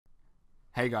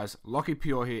Hey guys, Lockie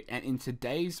Pure here, and in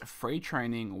today's free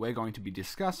training, we're going to be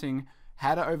discussing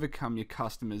how to overcome your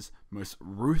customers' most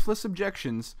ruthless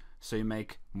objections so you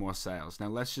make more sales. Now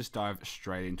let's just dive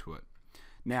straight into it.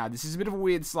 Now, this is a bit of a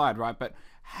weird slide, right? But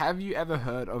have you ever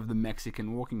heard of the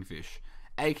Mexican walking fish,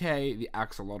 aka the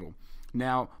axolotl?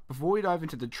 Now, before we dive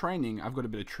into the training, I've got a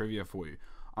bit of trivia for you.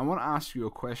 I want to ask you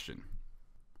a question.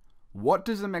 What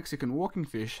does the Mexican walking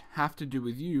fish have to do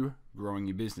with you growing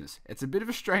your business? It's a bit of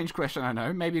a strange question, I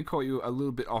know. Maybe it caught you a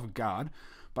little bit off guard,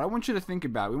 but I want you to think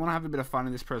about it. We want to have a bit of fun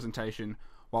in this presentation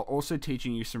while also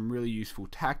teaching you some really useful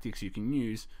tactics you can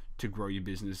use to grow your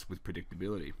business with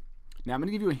predictability. Now, I'm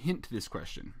going to give you a hint to this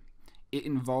question. It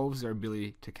involves their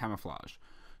ability to camouflage.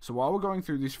 So while we're going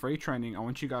through this free training, I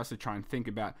want you guys to try and think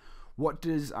about what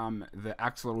does the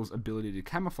axolotl's ability to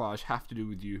camouflage have to do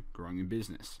with you growing your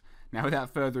business? Now,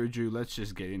 without further ado, let's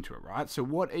just get into it, right? So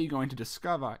what are you going to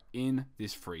discover in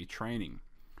this free training?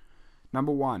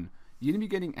 Number one, you're going to be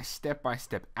getting a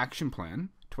step-by-step action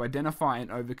plan to identify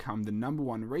and overcome the number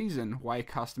one reason why your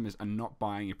customers are not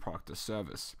buying your product or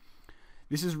service.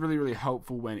 This is really, really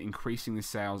helpful when increasing the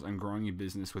sales and growing your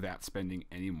business without spending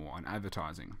any more on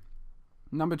advertising.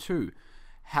 Number two,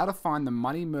 how to find the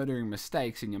money-murdering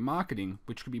mistakes in your marketing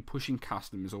which could be pushing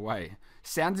customers away.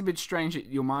 Sounds a bit strange that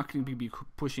your marketing could be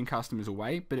pushing customers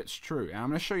away, but it's true. And I'm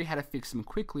going to show you how to fix them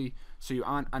quickly so you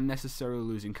aren't unnecessarily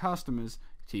losing customers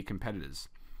to your competitors.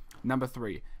 Number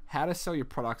three, how to sell your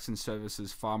products and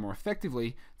services far more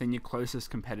effectively than your closest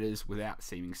competitors without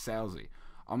seeming salesy.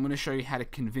 I'm going to show you how to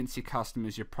convince your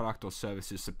customers your product or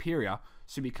service is superior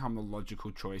so you become the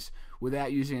logical choice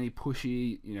without using any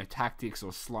pushy, tactics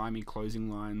or slimy closing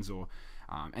lines or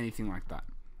anything like that.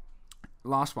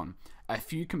 Last one, a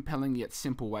few compelling yet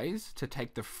simple ways to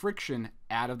take the friction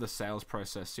out of the sales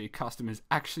process so your customers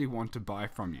actually want to buy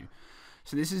from you.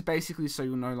 So this is basically so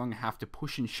you'll no longer have to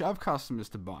push and shove customers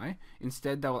to buy.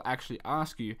 Instead, they will actually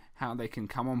ask you how they can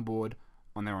come on board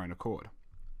on their own accord.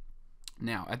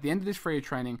 Now, at the end of this free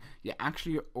training, you're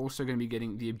actually also going to be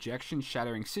getting the objection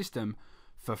shattering system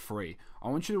for free. I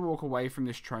want you to walk away from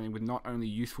this training with not only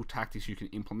useful tactics you can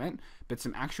implement, but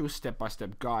some actual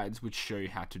step-by-step guides which show you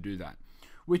how to do that,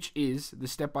 which is the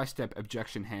step-by-step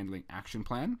objection handling action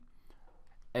plan,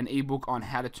 an ebook on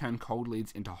how to turn cold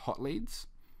leads into hot leads,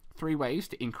 3 ways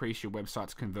to increase your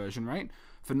website's conversion rate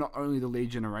for not only the lead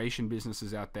generation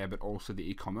businesses out there, but also the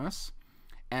e-commerce,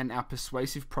 and our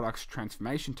persuasive products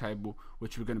transformation table,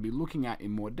 which we're going to be looking at in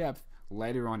more depth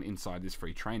later on inside this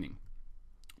free training.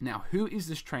 Now, who is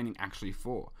this training actually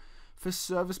for? For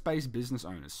service-based business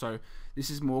owners. So this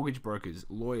is mortgage brokers,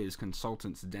 lawyers,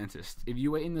 consultants, dentists. If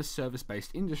you are in the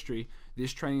service-based industry,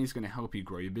 this training is going to help you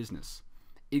grow your business.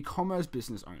 E-commerce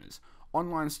business owners,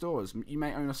 online stores, you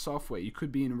may own a software, you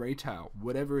could be in retail,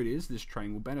 whatever it is, this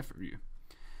training will benefit you.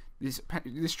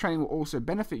 This training will also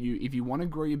benefit you if you want to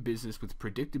grow your business with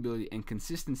predictability and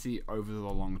consistency over the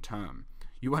long term.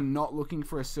 You are not looking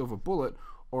for a silver bullet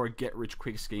or a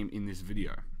get-rich-quick scheme in this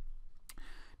video.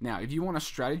 Now, if you want a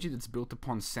strategy that's built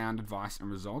upon sound advice and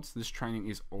results, this training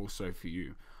is also for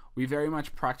you. We very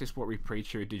much practice what we preach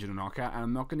here at Digital Knockout, and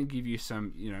I'm not going to give you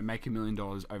some, make $1 million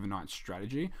overnight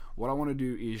strategy. What I want to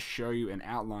do is show you and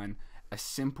outline a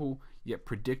simple yet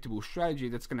predictable strategy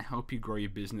that's going to help you grow your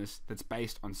business that's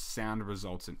based on sound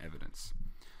results and evidence.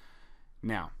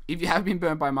 Now, if you have been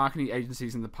burned by marketing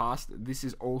agencies in the past, this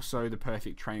is also the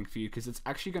perfect training for you because it's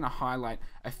actually going to highlight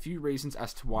a few reasons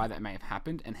as to why that may have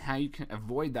happened and how you can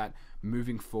avoid that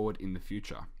moving forward in the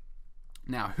future.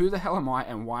 Now, who the hell am I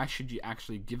and why should you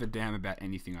actually give a damn about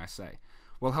anything I say?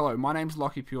 Well, hello, my name's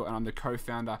Lockie Pure and I'm the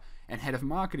co-founder and head of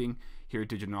marketing here at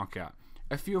Digital Knockout.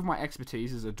 A few of my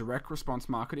expertise is direct response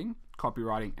marketing,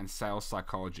 copywriting, and sales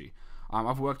psychology.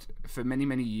 I've worked for many,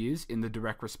 many years in the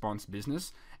direct response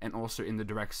business and also in the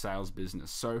direct sales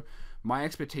business. So my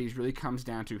expertise really comes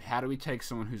down to how do we take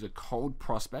someone who's a cold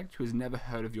prospect who has never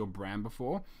heard of your brand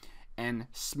before and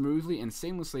smoothly and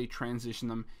seamlessly transition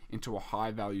them into a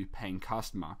high-value paying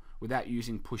customer without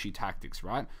using pushy tactics,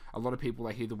 right? A lot of people,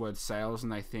 they hear the word sales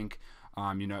and they think,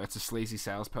 it's a sleazy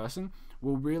salesperson.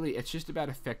 Well, really, it's just about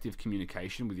effective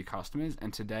communication with your customers,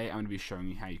 and today I'm going to be showing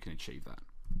you how you can achieve that.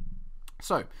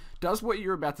 So, does what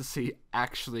you're about to see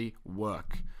actually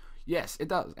work? Yes, it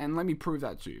does, and let me prove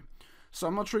that to you. So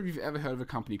I'm not sure if you've ever heard of a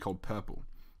company called Purple.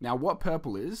 Now, what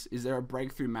Purple is they're a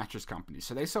breakthrough mattress company.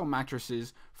 So they sell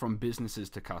mattresses from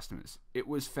businesses to customers. It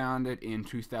was founded in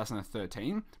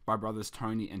 2013 by brothers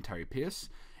Tony and Terry Pierce.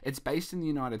 It's based in the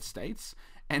United States,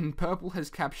 and Purple has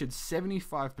captured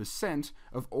 75%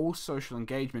 of all social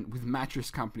engagement with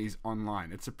mattress companies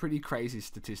online. It's a pretty crazy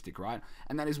statistic, right?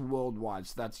 And that is worldwide.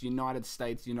 So that's United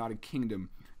States, United Kingdom,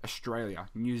 Australia,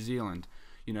 New Zealand,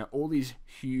 all these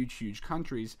huge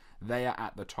countries, they are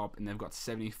at the top and they've got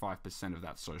 75% of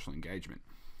that social engagement.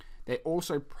 They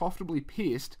also profitably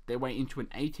pierced their way into an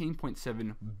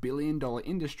 $18.7 billion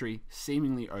industry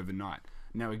seemingly overnight.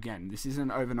 Now again, this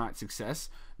isn't an overnight success.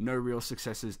 No real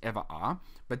successes ever are,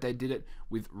 but they did it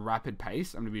with rapid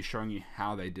pace. I'm going to be showing you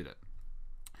how they did it.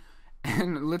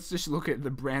 And let's just look at the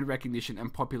brand recognition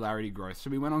and popularity growth. So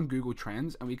we went on Google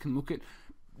Trends and we can look at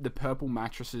the Purple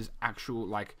Mattress's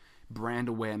actual brand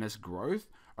awareness growth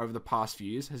over the past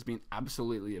few years has been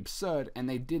absolutely absurd, and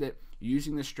they did it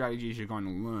using the strategies you're going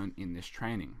to learn in this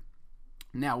training.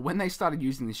 Now, when they started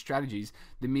using these strategies,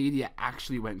 the media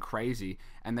actually went crazy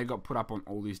and they got put up on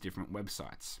all these different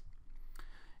websites.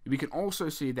 We can also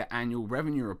see the annual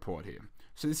revenue report here.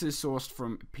 So this is sourced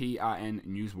from PRN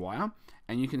Newswire,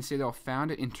 and you can see they were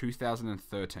founded in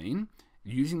 2013.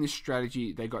 Using this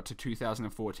strategy, they got to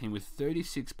 2014 with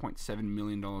 $36.7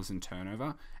 million in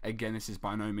turnover. Again, this is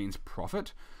by no means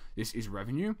profit. This is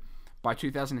revenue. By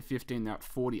 2015, they're at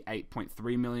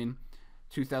 $48.3 million.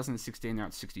 2016, they're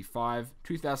at $65.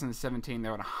 2017,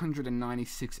 they're at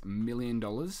 $196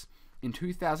 million. In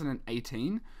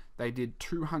 2018, they did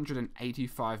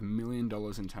 $285 million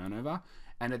in turnover.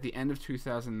 And at the end of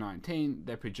 2019,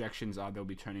 their projections are they'll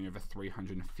be turning over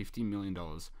 $350 million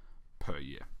per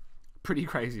year. Pretty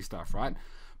crazy stuff, right?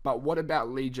 But what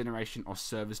about lead generation or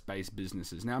service-based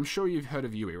businesses? Now, I'm sure you've heard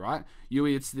of Yui, right?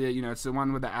 Yui, it's the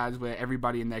one with the ads where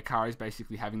everybody in their car is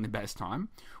basically having the best time.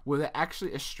 Well, they're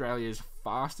actually Australia's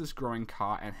fastest growing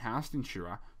car and house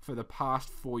insurer for the past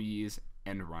 4 years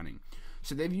and running.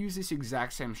 So they've used this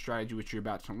exact same strategy which you're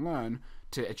about to learn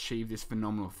to achieve this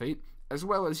phenomenal feat, as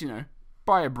well as,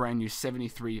 buy a brand new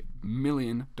 $73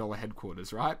 million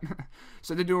headquarters, right?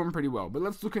 So they're doing pretty well. But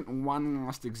let's look at one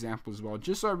last example as well,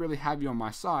 just so I really have you on my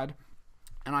side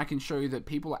and I can show you that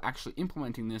people are actually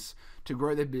implementing this to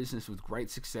grow their business with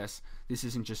great success. This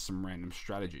isn't just some random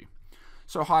strategy.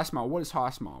 So HiSmile, what is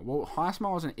HiSmile? Well,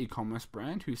 HiSmile is an e-commerce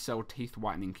brand who sell teeth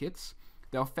whitening kits.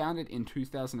 They were founded in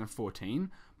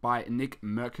 2014 by Nick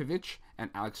Merkovich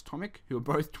and Alex Tomic, who are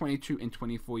both 22 and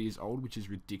 24 years old, which is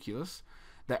ridiculous.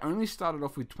 They only started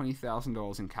off with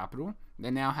 $20,000 in capital.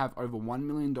 They now have over 1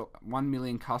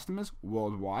 million customers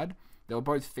worldwide. They were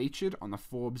both featured on the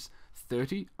Forbes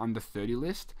 30 under 30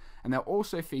 list, and they're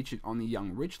also featured on the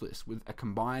Young Rich list with a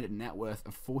combined net worth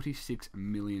of $46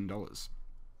 million.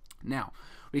 Now,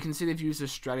 we can see they've used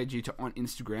this strategy to, on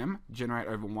Instagram, generate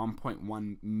over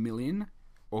 1.1 million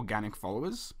organic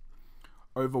followers,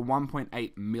 over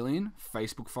 1.8 million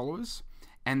Facebook followers,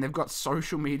 and they've got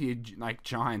social media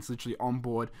giants literally on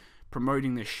board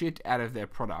promoting the shit out of their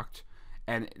product,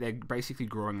 and they're basically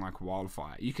growing like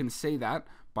wildfire. You can see that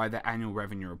by the annual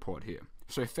revenue report here.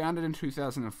 So founded in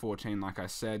 2014, like I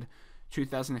said,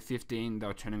 2015 they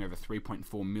were turning over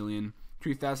 3.4 million,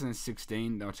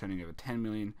 2016 they were turning over 10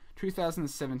 million,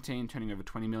 2017 turning over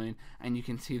 20 million, and you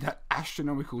can see that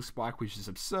astronomical spike, which is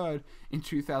absurd, in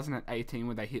 2018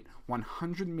 where they hit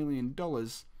 $100 million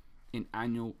in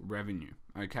annual revenue.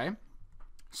 Okay,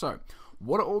 so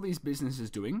what are all these businesses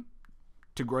doing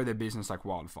to grow their business like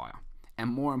wildfire? And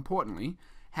more importantly,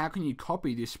 how can you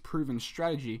copy this proven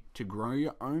strategy to grow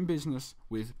your own business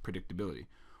with predictability?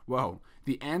 Well,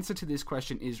 the answer to this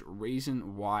question is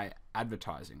reason why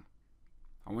advertising.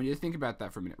 I want you to think about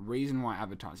that for a minute. Reason why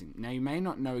advertising. Now, you may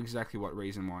not know exactly what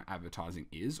reason why advertising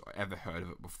is or ever heard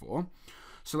of it before.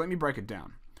 So let me break it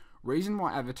down. Reason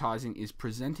why advertising is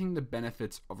presenting the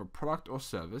benefits of a product or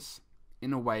service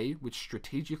in a way which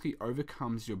strategically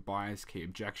overcomes your buyer's key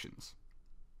objections.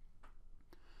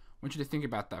 I want you to think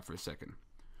about that for a second.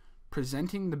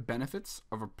 Presenting the benefits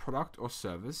of a product or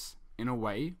service in a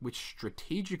way which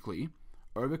strategically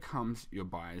overcomes your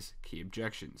buyer's key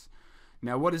objections.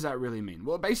 Now, what does that really mean?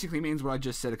 Well, it basically means what I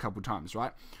just said a couple times,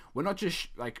 right? We're not just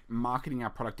marketing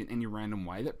our product in any random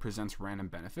way that presents random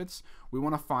benefits. We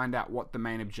want to find out what the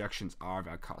main objections are of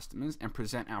our customers and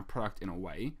present our product in a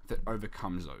way that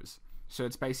overcomes those. So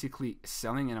it's basically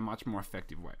selling in a much more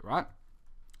effective way, right?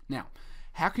 Now,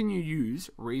 how can you use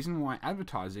reason why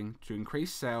advertising to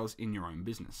increase sales in your own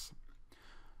business?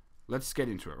 Let's get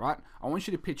into it, right? I want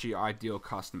you to picture your ideal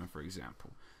customer, for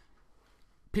example.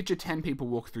 Picture 10 people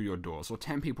walk through your doors or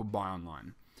 10 people buy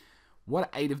online. What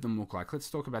 8 of them look like? Let's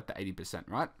talk about the 80%,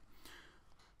 right?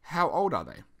 How old are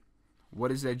they?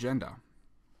 What is their gender?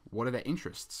 What are their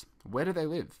interests? Where do they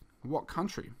live? What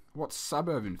country? What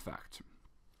suburb, in fact?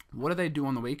 What do they do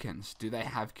on the weekends? Do they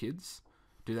have kids?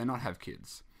 Do they not have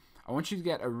kids? I want you to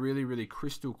get a really, really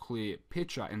crystal clear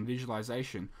picture and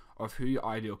visualization of who your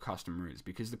ideal customer is,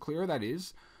 because the clearer that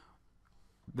is,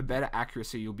 the better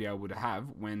accuracy you'll be able to have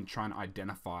when trying to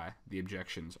identify the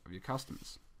objections of your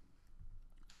customers.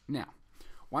 Now,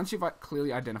 once you've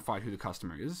clearly identified who the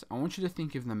customer is, I want you to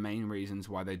think of the main reasons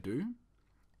why they do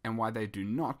and why they do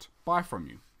not buy from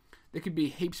you. There could be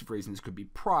heaps of reasons. It could be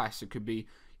price. It could be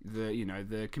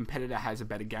the competitor has a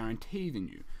better guarantee than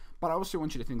you. But I also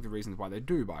want you to think of the reasons why they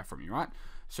do buy from you, right?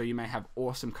 So you may have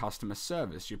awesome customer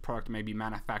service. Your product may be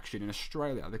manufactured in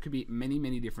Australia. There could be many,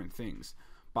 many different things.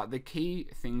 But the key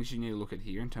things you need to look at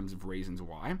here in terms of reasons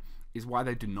why is why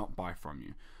they do not buy from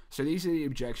you. So these are the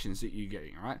objections that you're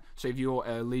getting, right? So if you're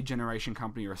a lead generation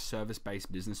company or a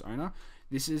service-based business owner,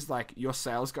 this is like your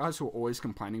sales guys who are always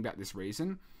complaining about this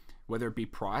reason, whether it be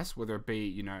price, whether it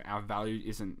be, our value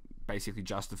isn't basically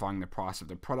justifying the price of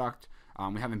the product.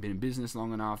 We haven't been in business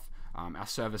long enough. Our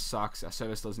service sucks. Our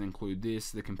service doesn't include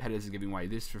this. The competitors are giving away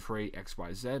this for free, X,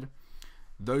 Y, Z.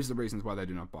 Those are the reasons why they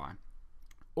do not buy.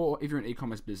 Or if you're an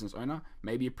e-commerce business owner,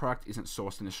 maybe your product isn't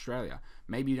sourced in Australia.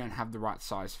 Maybe you don't have the right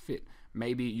size fit.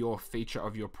 Maybe your feature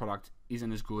of your product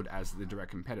isn't as good as the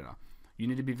direct competitor. You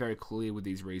need to be very clear with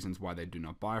these reasons why they do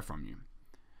not buy from you.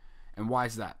 And why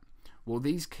is that? Well,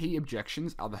 these key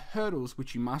objections are the hurdles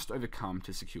which you must overcome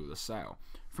to secure the sale.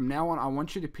 From now on, I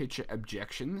want you to picture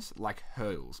objections like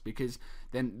hurdles, because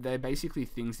then they're basically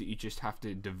things that you just have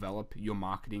to develop your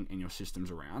marketing and your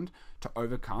systems around to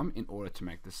overcome in order to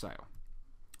make the sale.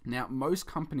 Now, most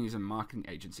companies and marketing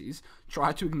agencies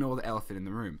try to ignore the elephant in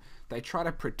the room. They try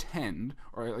to pretend,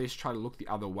 or at least try to look the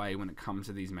other way when it comes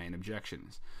to these main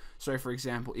objections. So, for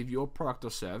example, if your product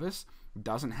or service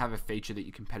doesn't have a feature that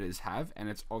your competitors have, and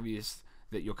it's obvious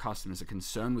that your customers are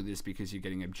concerned with this because you're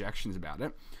getting objections about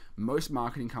it, most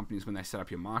marketing companies, when they set up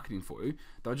your marketing for you,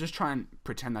 they'll just try and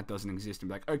pretend that doesn't exist and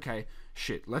be like, okay,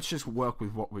 shit, let's just work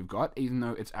with what we've got, even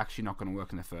though it's actually not going to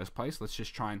work in the first place. Let's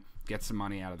just try and get some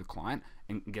money out of the client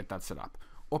and get that set up.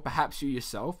 Or perhaps you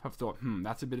yourself have thought,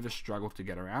 that's a bit of a struggle to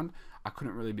get around. I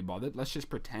couldn't really be bothered. Let's just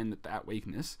pretend that that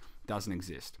weakness doesn't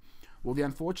exist. Well, the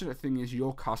unfortunate thing is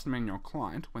your customer and your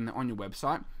client, when they're on your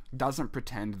website, doesn't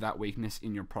pretend that weakness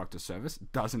in your product or service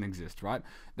doesn't exist, right?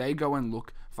 They go and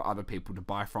look for other people to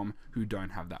buy from who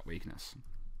don't have that weakness.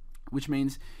 Which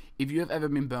means if you have ever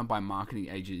been burned by marketing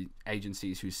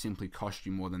agencies who simply cost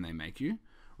you more than they make you,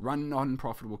 run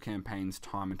non-profitable campaigns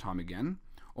time and time again,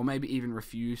 or maybe even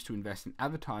refuse to invest in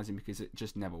advertising because it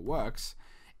just never works,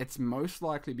 it's most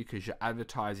likely because your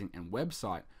advertising and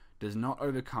website does not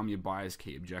overcome your buyer's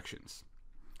key objections.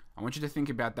 I want you to think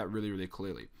about that really, really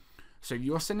clearly. So if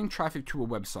you're sending traffic to a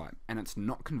website and it's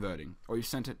not converting, or you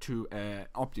sent it to an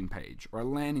opt-in page, or a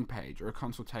landing page, or a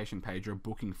consultation page, or a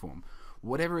booking form,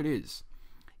 whatever it is,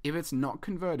 if it's not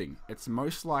converting, it's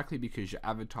most likely because your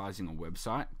advertising or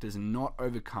website does not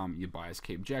overcome your buyer's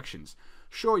key objections.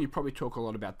 Sure, you probably talk a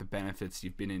lot about the benefits,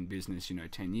 you've been in business,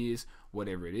 10 years,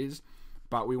 whatever it is,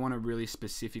 but we want to really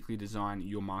specifically design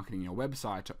your marketing, your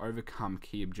website to overcome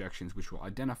key objections, which we'll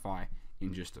identify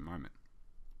in just a moment.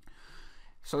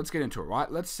 So let's get into it, right?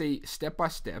 Let's see step by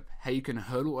step how you can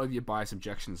hurdle over your buyer's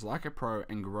objections like a pro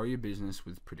and grow your business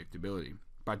with predictability.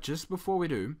 But just before we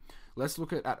do, let's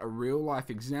look at a real life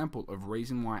example of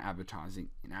reason why advertising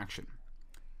in action.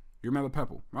 You remember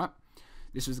Purple, right?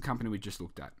 This was the company we just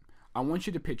looked at. I want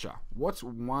you to picture what's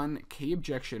one key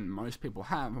objection most people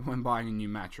have when buying a new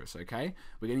mattress, okay?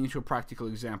 We're getting into a practical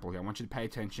example here. I want you to pay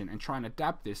attention and try and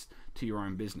adapt this to your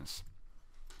own business.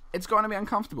 It's going to be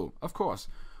uncomfortable, of course.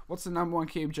 What's the number one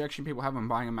key objection people have when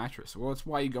buying a mattress? Well, it's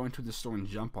why you go into the store and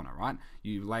jump on it, right?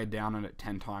 You lay down on it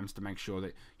 10 times to make sure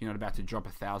that you're not about to drop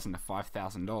 $1,000 to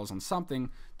 $5,000 on something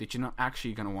that you're not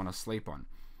actually going to want to sleep on.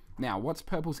 Now, what's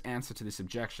Purple's answer to this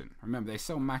objection? Remember, they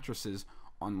sell mattresses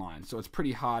online, so it's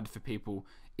pretty hard for people,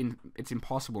 it's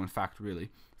impossible in fact really,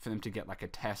 for them to get like a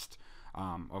test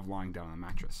of lying down on a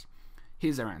mattress.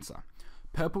 Here's their answer.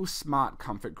 Purple's Smart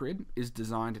Comfort Grid is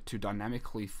designed to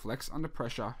dynamically flex under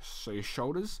pressure so your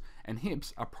shoulders and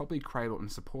hips are properly cradled and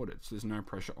supported, so there's no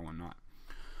pressure all night.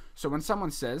 So when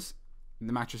someone says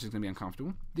the mattress is going to be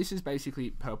uncomfortable, this is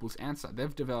basically Purple's answer.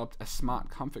 They've developed a Smart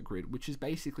Comfort Grid, which is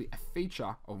basically a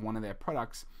feature of one of their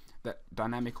products that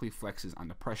dynamically flexes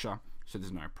under pressure, so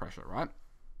there's no pressure, right?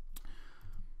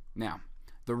 Now,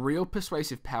 the real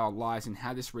persuasive power lies in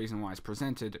how this reason why is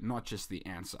presented, not just the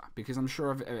answer. Because I'm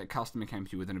sure if a customer came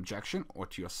to you with an objection, or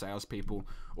to your salespeople,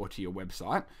 or to your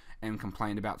website, and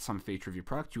complained about some feature of your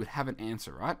product, you would have an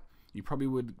answer, right? You probably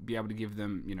would be able to give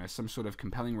them, some sort of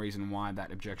compelling reason why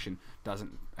that objection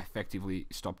doesn't effectively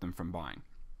stop them from buying.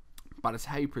 But it's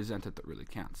how you present it that really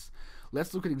counts.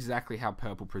 Let's look at exactly how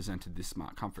Purple presented this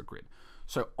Smart Comfort Grid.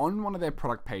 So on one of their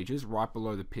product pages, right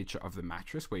below the picture of the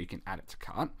mattress where you can add it to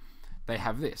cart, they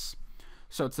have this.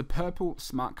 So it's the Purple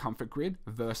Smart Comfort Grid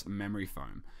versus memory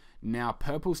foam. Now,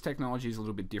 Purple's technology is a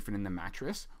little bit different in the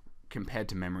mattress compared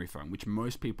to memory foam, which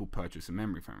most people purchase a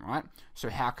memory foam, right? So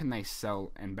how can they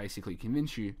sell and basically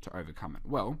convince you to overcome it?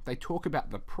 Well, they talk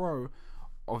about the pro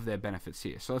of their benefits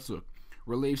here. So let's look.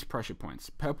 Relieves pressure points.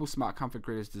 Purple Smart Comfort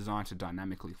Grid is designed to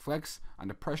dynamically flex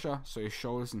under pressure, so your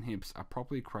shoulders and hips are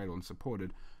properly cradled and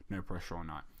supported, no pressure all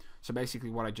night. So basically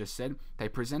what I just said, they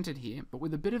present it here, but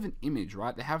with a bit of an image,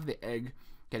 right? They have the egg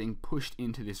getting pushed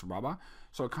into this rubber,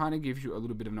 so it kind of gives you a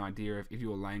little bit of an idea of if you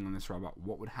were laying on this rubber,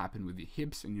 what would happen with your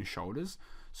hips and your shoulders,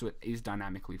 so it is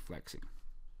dynamically flexing.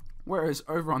 Whereas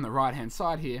over on the right hand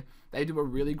side here, they do a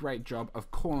really great job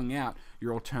of calling out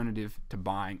your alternative to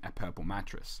buying a Purple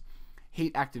mattress.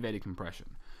 Heat activated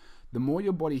compression. The more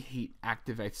your body heat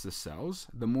activates the cells,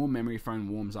 the more memory foam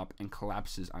warms up and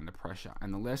collapses under pressure,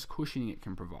 and the less cushioning it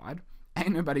can provide.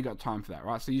 Ain't nobody got time for that,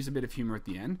 right? So use a bit of humor at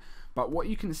the end. But what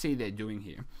you can see they're doing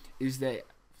here is they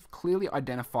clearly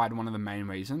identified one of the main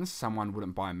reasons someone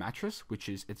wouldn't buy a mattress, which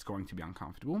is it's going to be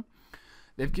uncomfortable.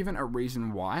 They've given a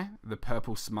reason why the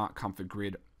Purple Smart Comfort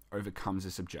Grid overcomes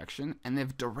this objection, and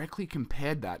they've directly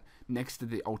compared that next to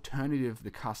the alternative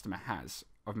the customer has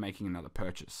of making another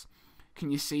purchase.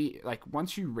 Can you see, like,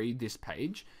 once you read this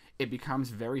page, it becomes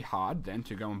very hard then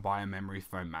to go and buy a memory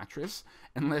foam mattress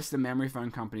unless the memory foam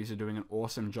companies are doing an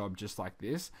awesome job just like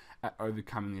this at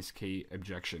overcoming this key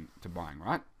objection to buying,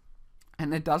 right?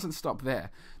 And it doesn't stop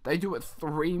there. They do it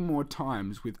 3 more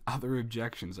times with other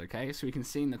objections, okay? So we can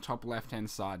see in the top left-hand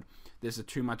side, there's a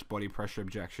too much body pressure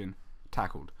objection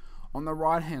tackled. On the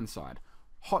right-hand side,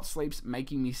 hot sleep's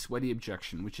making me sweaty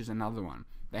objection, which is another one.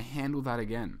 They handle that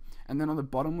again. And then on the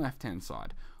bottom left-hand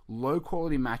side,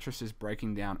 low-quality mattresses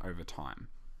breaking down over time.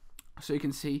 So you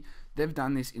can see they've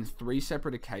done this in 3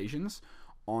 separate occasions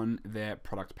on their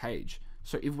product page.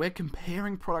 So if we're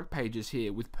comparing product pages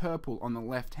here with Purple on the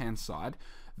left-hand side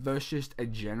versus just a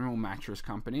general mattress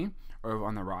company over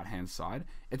on the right-hand side,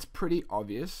 it's pretty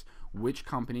obvious which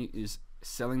company is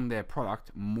selling their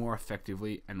product more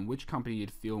effectively and which company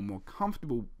you'd feel more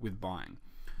comfortable with buying.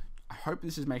 I hope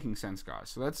this is making sense,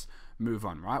 guys. So let's move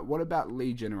on, right? What about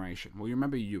lead generation? Well, you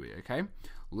remember UE, okay?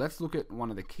 Let's look at one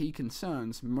of the key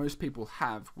concerns most people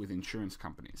have with insurance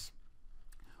companies.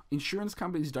 Insurance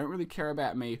companies don't really care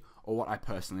about me or what I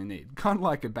personally need. Kind of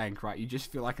like a bank, right? You just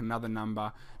feel like another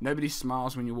number. Nobody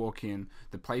smiles when you walk in.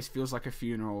 The place feels like a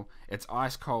funeral. It's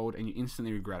ice cold and you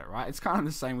instantly regret it, right? It's kind of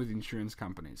the same with insurance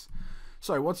companies.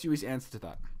 So what's UE's answer to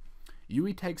that?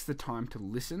 UE takes the time to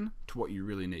listen to what you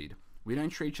really need. We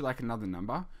don't treat you like another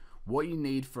number. What you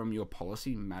need from your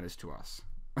policy matters to us.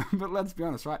 But let's be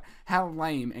honest, right? How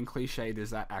lame and cliche does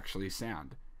that actually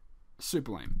sound?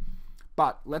 Super lame.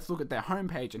 But let's look at their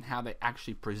homepage and how they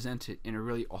actually present it in a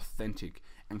really authentic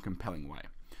and compelling way.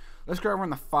 Let's go over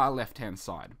on the far left-hand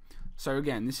side. So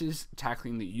again, this is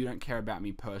tackling the "you don't care about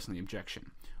me personally" objection.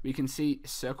 We can see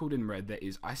circled in red there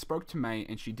is, I spoke to May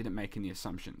and she didn't make any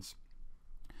assumptions.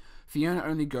 Fiona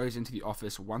only goes into the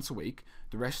office once a week.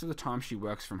 The rest of the time she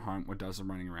works from home or does the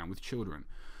running around with children.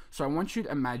 So I want you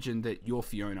to imagine that you're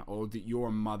Fiona, or that you're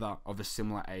a mother of a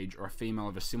similar age or a female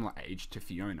of a similar age to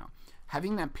Fiona.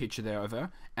 Having that picture there of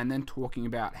her and then talking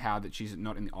about how that she's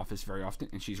not in the office very often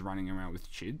and she's running around with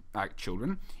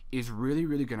children is really,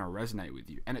 really going to resonate with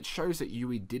you. And it shows that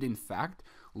UE did in fact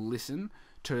listen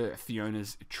to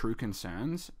Fiona's true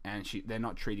concerns, and they're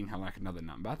not treating her like another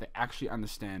number. They actually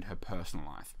understand her personal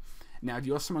life. Now, if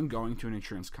you're someone going to an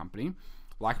insurance company,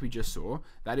 like we just saw,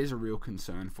 that is a real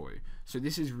concern for you. So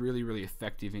this is really, really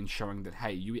effective in showing that,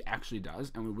 hey, UE actually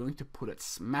does, and we're willing to put it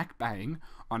smack bang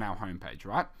on our homepage,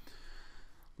 right?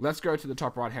 Let's go to the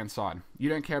top right-hand side. You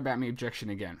don't care about me objection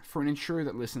again. For an insurer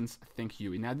that listens, think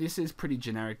UE. Now, this is pretty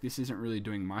generic. This isn't really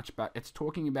doing much, but it's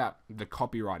talking about the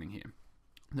copywriting here.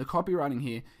 The copywriting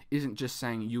here isn't just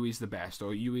saying UE's the best,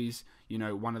 or UE's,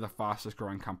 one of the fastest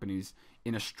growing companies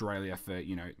in Australia for,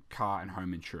 car and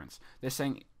home insurance. They're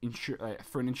saying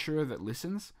for an insurer that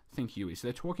listens, think UE. So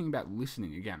they're talking about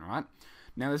listening again, right?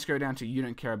 Now let's go down to you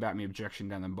don't care about me objection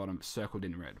down the bottom, circled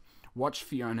in red. Watch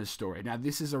Fiona's story. Now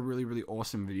this is a really, really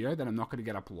awesome video that I'm not going to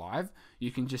get up live.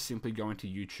 You can just simply go into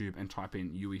YouTube and type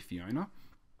in UE Fiona.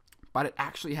 But it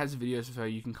actually has videos of her,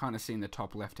 you can kind of see in the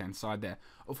top left-hand side there,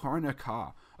 of her in her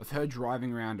car, of her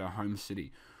driving around her home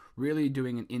city, really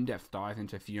doing an in-depth dive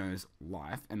into Fiona's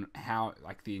life and how,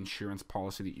 the insurance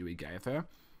policy that UE gave her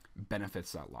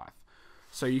benefits that life.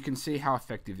 So you can see how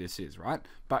effective this is, right?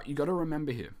 But you got to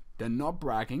remember here, they're not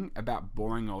bragging about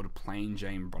boring old plain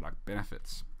Jane product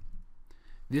benefits.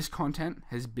 This content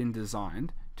has been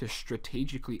designed to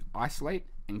strategically isolate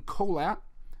and call out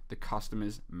the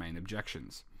customer's main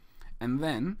objections. and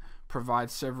then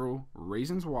provide several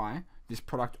reasons why this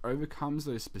product overcomes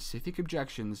those specific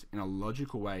objections in a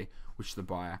logical way which the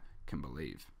buyer can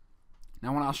believe. Now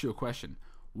I want to ask you a question.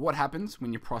 What happens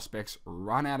when your prospects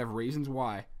run out of reasons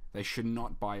why they should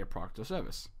not buy your product or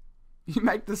service? You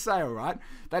make the sale, right?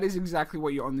 That is exactly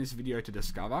what you're on this video to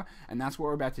discover, and that's what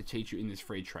we're about to teach you in this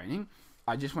free training.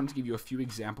 I just wanted to give you a few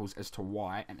examples as to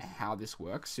why and how this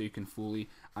works so you can fully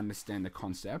understand the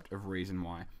concept of reason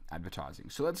why advertising.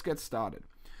 So let's get started.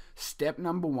 Step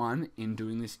number one in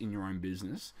doing this in your own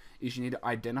business is you need to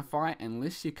identify and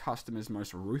list your customers'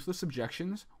 most ruthless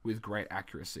objections with great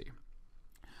accuracy.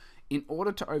 In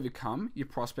order to overcome your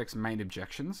prospects' main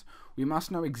objections, we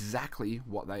must know exactly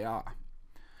what they are.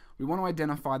 We want to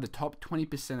identify the top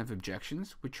 20% of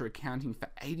objections, which are accounting for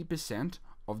 80%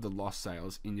 of the lost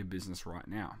sales in your business right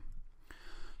now.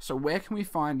 So where can we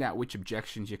find out which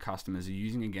objections your customers are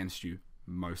using against you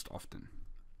most often?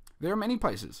 There are many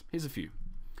places. Here's a few.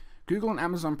 Google and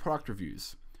Amazon product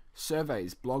reviews,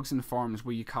 surveys, blogs and forums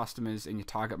where your customers and your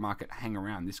target market hang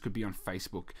around. This could be on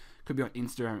Facebook, could be on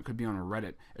Instagram, it could be on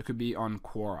Reddit, it could be on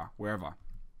Quora, wherever.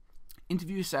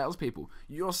 Interview salespeople,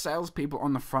 your salespeople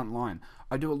on the front line.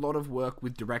 I do a lot of work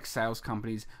with direct sales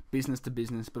companies, business to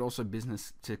business, but also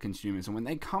business to consumers. And when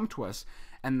they come to us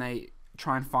and they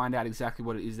try and find out exactly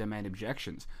what it is their main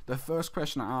objections, the first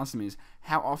question I ask them is,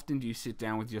 how often do you sit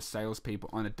down with your salespeople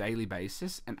on a daily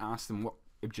basis and ask them what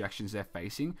objections they're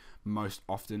facing most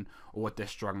often or what they're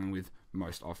struggling with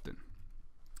most often?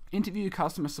 Interview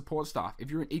customer support staff.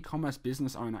 If you're an e-commerce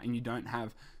business owner and you don't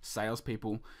have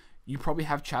salespeople, you probably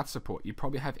have chat support, you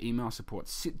probably have email support.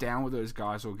 Sit down with those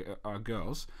guys or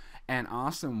girls and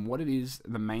ask them what it is,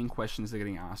 the main questions they're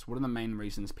getting asked. What are the main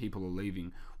reasons people are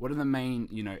leaving? What are the main,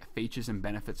 features and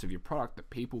benefits of your product that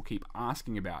people keep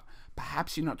asking about?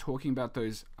 Perhaps you're not talking about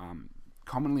those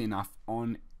commonly enough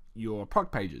on your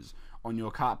product pages, on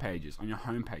your cart pages, on your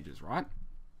home pages, right?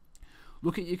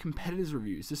 Look at your competitors'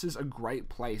 reviews. This is a great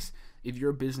place if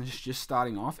you're a business just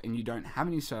starting off and you don't have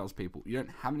any salespeople, you don't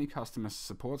have any customer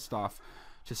support staff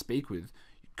to speak with.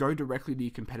 Go directly to your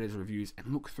competitors' reviews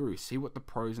and look through, see what the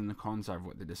pros and the cons are of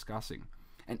what they're discussing.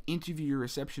 And interview your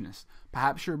receptionist.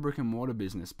 Perhaps you're a brick and mortar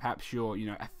business, perhaps you're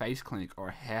a face clinic or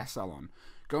a hair salon.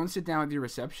 Go and sit down with your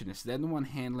receptionist. They're the one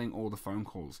handling all the phone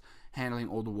calls, handling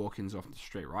all the walk-ins off the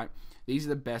street, right? These are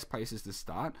the best places to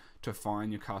start to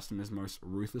find your customers' most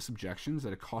ruthless objections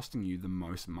that are costing you the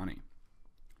most money.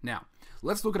 Now,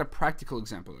 let's look at a practical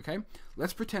example, okay?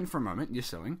 Let's pretend for a moment you're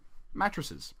selling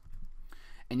mattresses.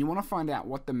 And you want to find out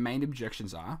what the main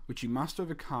objections are, which you must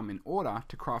overcome in order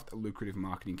to craft a lucrative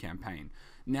marketing campaign.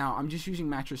 Now, I'm just using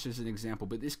mattresses as an example,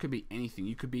 but this could be anything.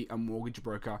 You could be a mortgage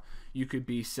broker. You could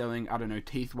be selling,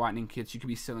 teeth whitening kits. You could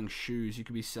be selling shoes. You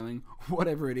could be selling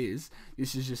whatever it is.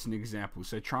 This is just an example.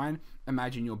 So try and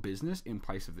imagine your business in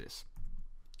place of this.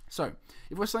 So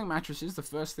if we're selling mattresses, the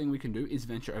first thing we can do is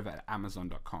venture over at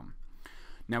Amazon.com.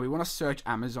 Now, we want to search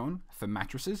Amazon for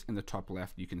mattresses. In the top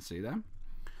left, you can see there.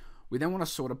 We then want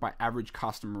to sort it by average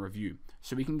customer review,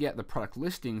 so we can get the product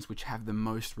listings which have the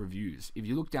most reviews. If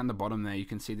you look down the bottom there, you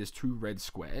can see there's two red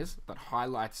squares that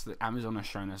highlights that Amazon has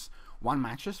shown us one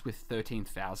mattress with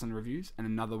 13,000 reviews and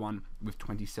another one with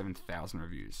 27,000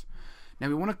 reviews. Now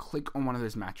we want to click on one of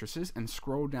those mattresses and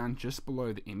scroll down just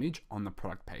below the image on the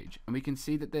product page, and we can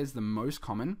see that there's the most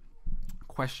common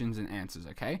questions and answers,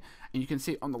 okay? And you can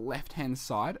see on the left hand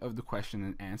side of the question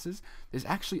and answers, there's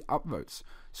actually upvotes.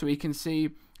 So we can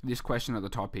see this question at the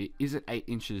top here, is it 8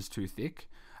 inches too thick?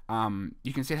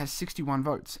 You can see it has 61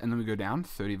 votes, and then we go down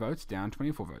 30 votes, down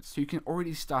 24 votes. So you can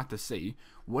already start to see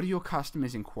what are your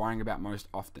customers inquiring about most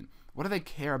often? What do they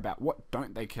care about? What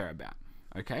don't they care about?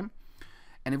 Okay?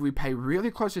 And if we pay really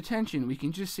close attention, we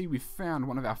can just see we've found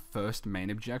one of our first main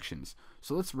objections.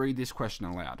 So let's read this question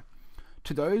aloud.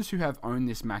 To those who have owned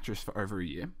this mattress for over a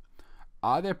year,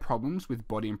 are there problems with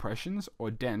body impressions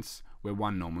or dents where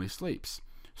one normally sleeps?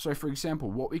 So for example,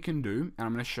 what we can do, and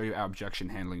I'm going to show you our objection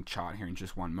handling chart here in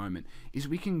just one moment, is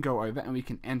we can go over and we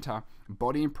can enter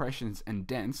body impressions and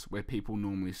dents where people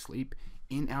normally sleep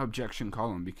in our objection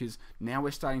column, because now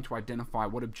we're starting to identify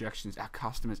what objections our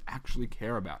customers actually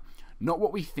care about. Not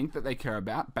what we think that they care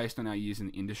about based on our years in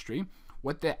the industry,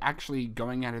 what they're actually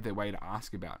going out of their way to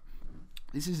ask about.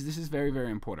 This is very, very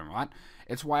important, right?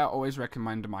 It's why I always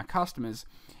recommend to my customers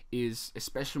is,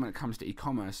 especially when it comes to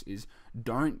e-commerce, is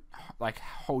don't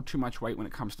hold too much weight when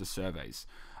it comes to surveys.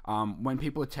 When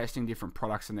people are testing different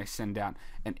products and they send out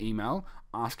an email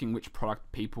asking which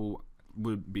product people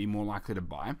would be more likely to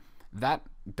buy, that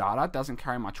data doesn't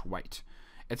carry much weight.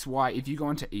 It's why if you go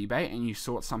onto eBay and you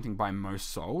sort something by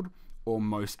most sold, or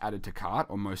most added to cart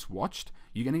or most watched,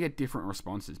 you're going to get different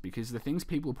responses, because the things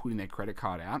people are putting their credit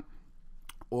card out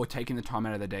or taking the time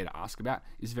out of their day to ask about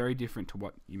is very different to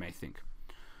what you may think.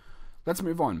 Let's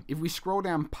move on. If we scroll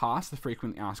down past the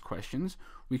frequently asked questions,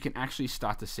 we can actually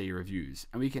start to see reviews,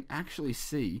 and we can actually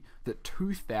see that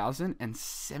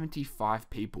 2,075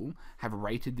 people have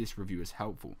rated this review as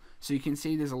helpful. So you can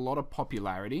see there's a lot of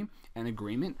popularity and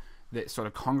agreement that sort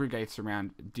of congregates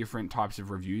around different types of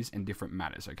reviews and different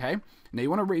matters, okay? Now you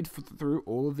want to read through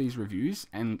all of these reviews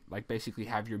and like basically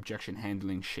have your objection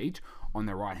handling sheet on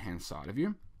the right hand side of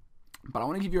you. But I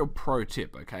want to give you a pro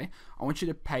tip, okay? I want you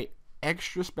to pay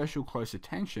extra special close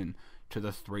attention to the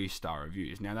 3-star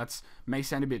reviews. Now that's may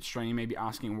sound a bit strange. You may be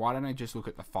asking, why don't I just look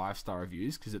at the 5-star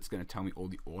reviews, because it's going to tell me all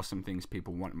the awesome things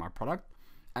people want in my product,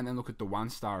 and then look at the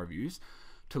 1-star reviews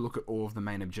to look at all of the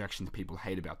main objections people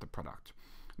hate about the product.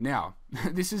 Now,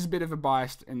 this is a bit of a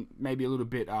biased and maybe a little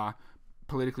bit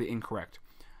politically incorrect.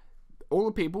 All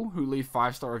the people who leave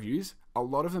 5-star reviews, a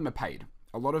lot of them are paid.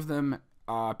 A lot of them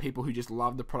are people who just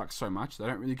love the product so much, they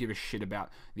don't really give a shit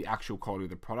about the actual quality of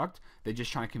the product. They're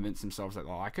just trying to convince themselves that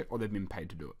they like it, or they've been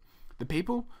paid to do it. The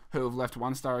people who have left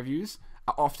 1-star reviews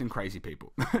are often crazy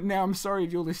people. Now, I'm sorry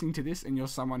if you're listening to this and you're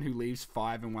someone who leaves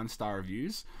 5 and 1-star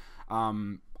reviews.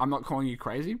 I'm not calling you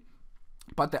crazy.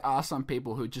 But there are some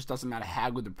people who it just doesn't matter how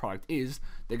good the product is,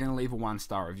 they're going to leave a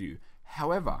 1-star review.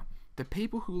 However, the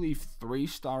people who leave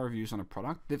 3-star reviews on a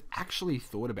product, they've actually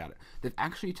thought about it. They've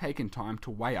actually taken time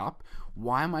to weigh up,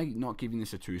 why am I not giving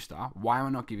this a 2-star? Why am I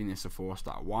not giving this a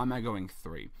 4-star? Why am I going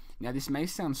 3? Now, this may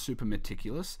sound super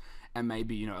meticulous and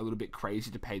maybe, a little bit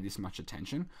crazy to pay this much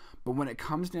attention, but when it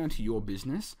comes down to your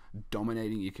business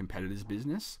dominating your competitor's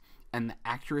business and the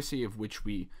accuracy of which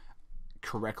we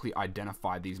correctly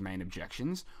identify these main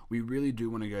objections, we really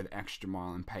do want to go the extra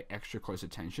mile and pay extra close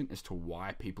attention as to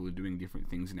why people are doing different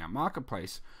things in our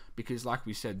marketplace, because like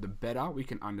we said, the better we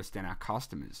can understand our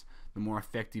customers, the more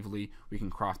effectively we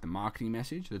can craft the marketing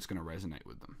message that's going to resonate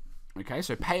with them. Okay,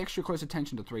 so pay extra close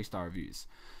attention to 3-star reviews.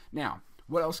 Now,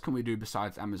 what else can we do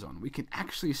besides Amazon? We can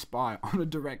actually spy on a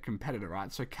direct competitor,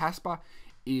 right? So Casper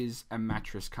is a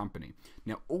mattress company.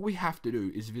 Now, all we have to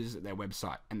do is visit their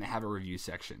website and they have a review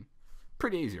section.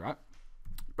 Pretty easy, right?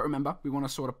 But remember, we want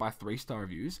to sort it by 3-star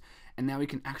reviews, and now we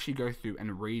can actually go through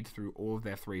and read through all of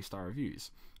their 3-star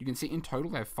reviews. You can see in total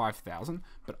they have 5,000,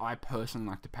 but I personally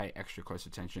like to pay extra close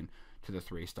attention to the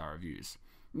 3-star reviews.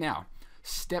 Now,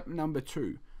 step number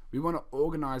 2, we want to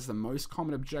organize the most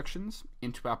common objections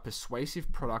into our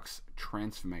persuasive products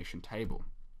transformation table.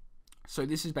 So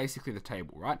this is basically the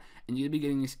table, right? And you'll be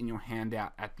getting this in your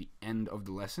handout at the end of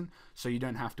the lesson, so you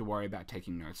don't have to worry about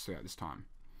taking notes throughout this time.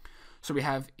 So we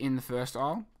have in the first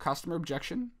aisle, customer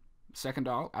objection, second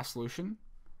aisle, our solution,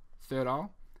 third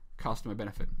aisle, customer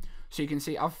benefit. So you can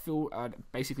see I've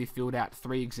basically filled out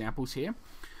 3 examples here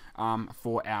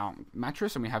for our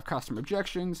mattress, and we have customer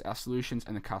objections, our solutions,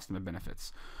 and the customer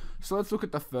benefits. So let's look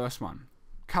at the first one,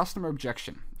 customer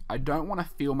objection. I don't want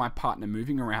to feel my partner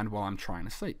moving around while I'm trying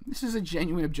to sleep. This is a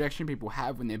genuine objection people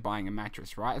have when they're buying a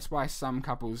mattress, right? That's why some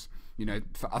couples,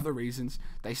 for other reasons,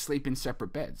 they sleep in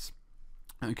separate beds.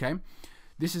 Okay,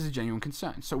 this is a genuine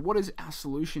concern. So what is our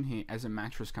solution here as a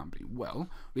mattress company? Well,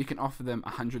 we can offer them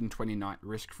a 120-night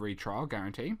risk-free trial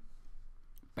guarantee,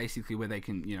 basically where they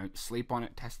can, sleep on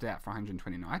it, test it out for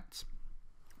 120 nights.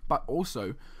 But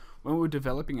also, when we're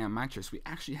developing our mattress, we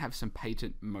actually have some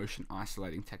patent motion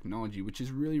isolating technology, which is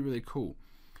really, really cool.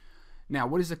 Now,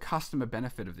 what is the customer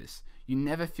benefit of this? You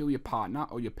never feel your partner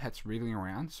or your pets wriggling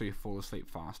around, so you fall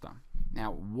asleep faster.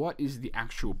 Now, what is the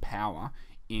actual power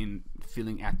in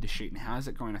filling out the sheet, and how is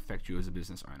it going to affect you as a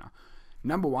business owner?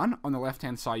 Number 1, on the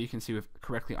left-hand side, you can see we've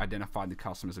correctly identified the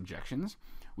customer's objections.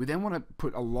 We then want to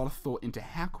put a lot of thought into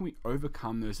how can we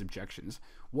overcome those objections?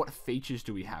 What features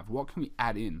do we have? What can we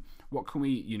add in? What can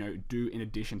we, do in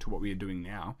addition to what we are doing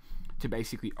now to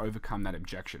basically overcome that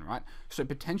objection, right? So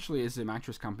potentially as a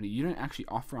mattress company, you don't actually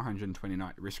offer a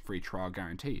 120-night risk-free trial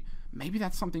guarantee. Maybe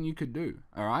that's something you could do,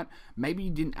 all right? Maybe you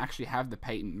didn't actually have the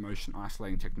patent motion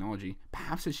isolating technology.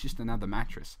 Perhaps it's just another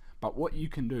mattress. But what you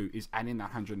can do is add in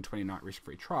that 120-night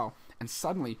risk-free trial, and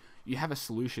suddenly you have a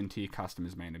solution to your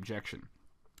customer's main objection.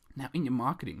 Now, in your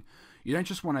marketing, you don't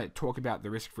just want to talk about the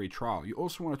risk-free trial. You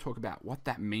also want to talk about what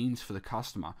that means for the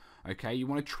customer, okay? You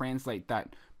want to translate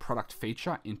that product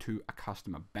feature into a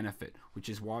customer benefit, which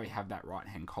is why we have that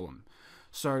right-hand column.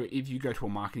 So if you go to a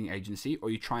marketing agency or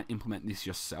you try and implement this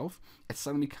yourself, it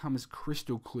suddenly becomes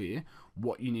crystal clear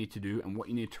what you need to do and what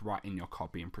you need to write in your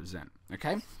copy and present,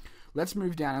 okay? Let's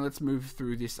move down and let's move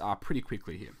through this pretty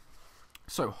quickly here.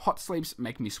 So hot sleeps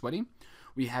make me sweaty.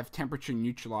 We have temperature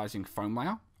neutralizing foam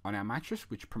layer. on our mattress,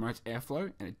 which promotes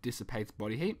airflow and it dissipates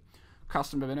body heat.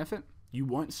 Customer benefit, you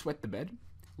won't sweat the bed,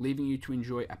 leaving you to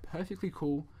enjoy a perfectly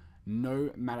cool, no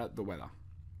matter the weather.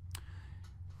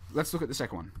 Let's look at the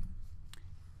second one.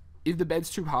 If the bed's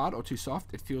too hard or too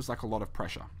soft, it feels like a lot of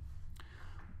pressure.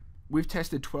 We've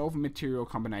tested 12 material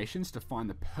combinations to find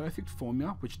the perfect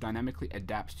formula which dynamically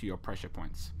adapts to your pressure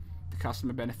points. The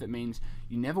customer benefit means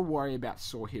you never worry about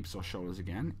sore hips or shoulders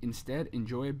again. Instead,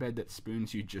 enjoy a bed that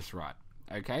spoons you just right.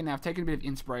 Okay, now I've taken a bit of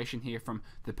inspiration here from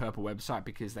the Purple website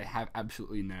because they have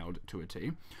absolutely nailed it to a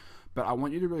T. But I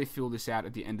want you to really fill this out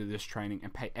at the end of this training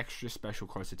and pay extra special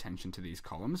close attention to these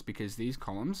columns, because these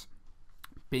columns,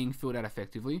 being filled out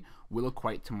effectively, will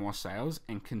equate to more sales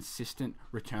and consistent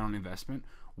return on investment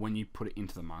when you put it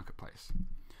into the marketplace.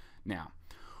 Now,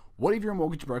 what if you're a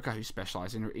mortgage broker who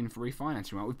specializes in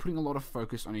refinancing? Right? We're putting a lot of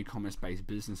focus on e-commerce based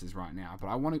businesses right now, but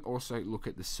I want to also look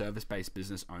at the service-based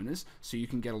business owners so you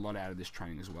can get a lot out of this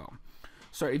training as well.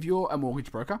 So if you're a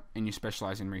mortgage broker and you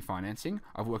specialize in refinancing,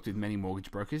 I've worked with many mortgage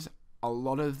brokers. A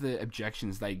lot of the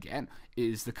objections they get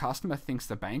is the customer thinks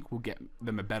the bank will get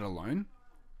them a better loan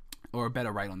or a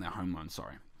better rate on their home loan,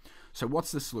 sorry. So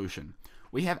what's the solution?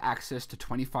 We have access to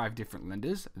 25 different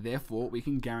lenders, therefore we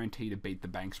can guarantee to beat the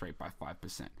bank's rate by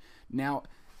 5%. Now,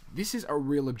 this is a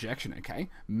real objection, okay?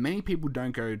 Many people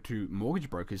don't go to mortgage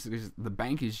brokers because the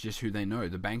bank is just who they know.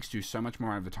 The banks do so much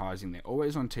more advertising. They're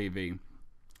always on TV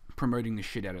promoting the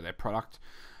shit out of their product.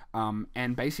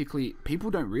 And basically,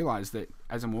 people don't realize that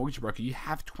as a mortgage broker, you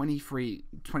have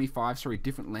 25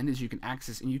 different lenders you can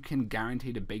access and you can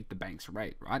guarantee to beat the bank's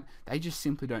rate, right? They just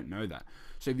simply don't know that.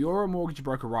 So if you're a mortgage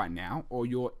broker right now, or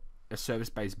you're a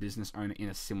service-based business owner in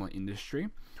a similar industry,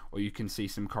 or you can see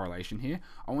some correlation here,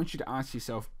 I want you to ask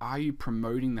yourself, are you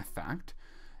promoting the fact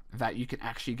that you can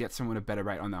actually get someone a better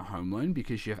rate on their home loan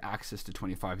because you have access to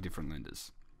 25 different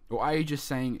lenders? Or are you just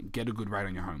saying, get a good rate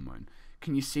on your home loan?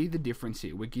 Can you see the difference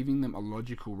here? We're giving them a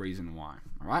logical reason why,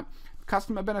 all right?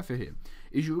 Customer benefit here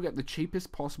is you will get the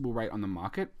cheapest possible rate on the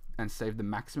market and save the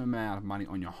maximum amount of money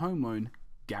on your home loan,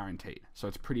 guaranteed. So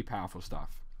it's pretty powerful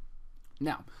stuff.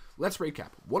 Now, let's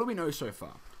recap. What do we know so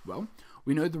far? Well,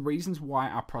 we know the reasons why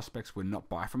our prospects would not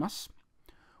buy from us.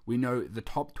 We know the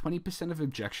top 20% of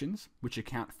objections, which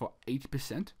account for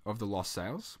 80% of the lost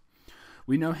sales.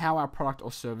 We know how our product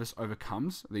or service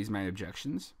overcomes these main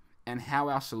objections, and how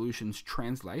our solutions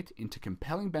translate into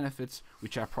compelling benefits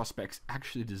which our prospects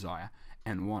actually desire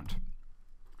and want.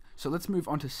 So let's move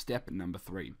on to step number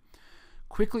 3.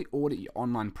 Quickly audit your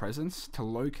online presence to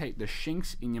locate the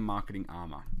chinks in your marketing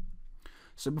armor.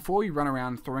 So before we run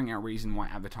around throwing our reason why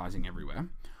advertising everywhere,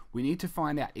 we need to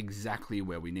find out exactly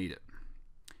where we need it.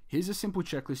 Here's a simple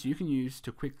checklist you can use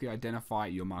to quickly identify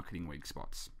your marketing weak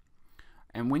spots.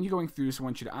 And when you're going through this, I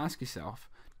want you to ask yourself,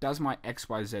 does my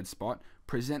XYZ spot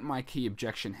present my key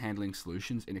objection handling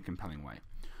solutions in a compelling way?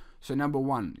 So number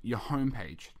 1, your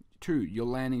homepage. 2, your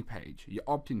landing page, your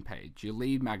opt-in page, your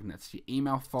lead magnets, your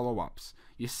email follow-ups,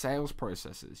 your sales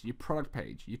processes, your product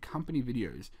page, your company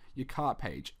videos, your cart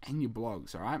page, and your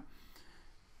blogs, all right?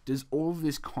 Does all of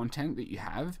this content that you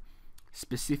have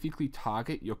specifically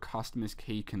target your customers'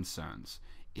 key concerns?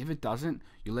 If it doesn't,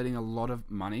 you're letting a lot of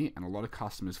money and a lot of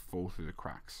customers fall through the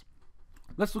cracks.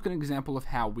 Let's look at an example of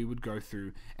how we would go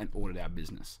through and audit our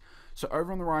business. So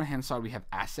over on the right hand side we have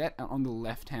asset, and on the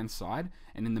left hand side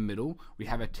and in the middle we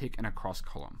have a tick and a cross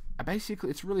column. Basically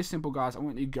it's really simple, guys. I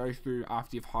want you to go through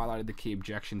after you've highlighted the key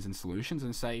objections and solutions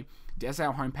and say, does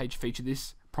our homepage feature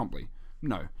this promptly?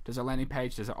 No. Does our landing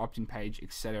page, does our opt-in page,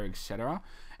 etc., etc.,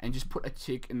 and just put a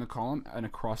tick in the column and a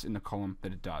cross in the column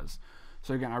that it does.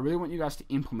 So again, I really want you guys to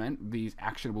implement these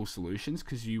actionable solutions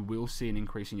because you will see an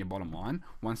increase in your bottom line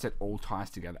once that all ties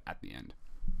together at the end.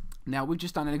 Now, we've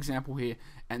just done an example here,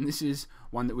 and this is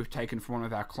one that we've taken from one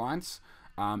of our clients,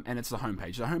 and it's the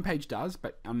homepage. The homepage does,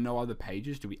 but on no other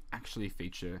pages do we actually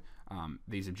feature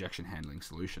these objection handling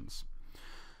solutions.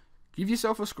 Give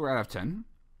yourself a score out of 10,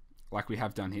 like we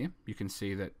have done here. You can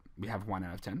see that we have 1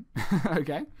 out of 10,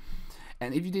 okay?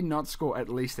 And if you did not score at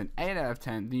least an 8 out of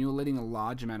 10, then you're letting a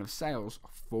large amount of sales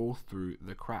fall through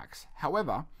the cracks.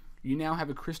 However, you now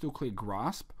have a crystal clear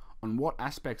grasp on what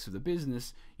aspects of the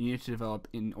business you need to develop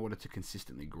in order to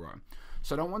consistently grow.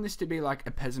 So I don't want this to be like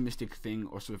a pessimistic thing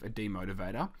or sort of a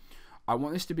demotivator. I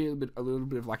want this to be a little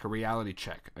bit of like a reality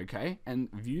check, okay?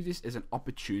 And view this as an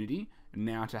opportunity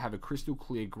now to have a crystal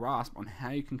clear grasp on how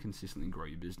you can consistently grow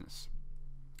your business.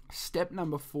 Step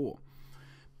number 4.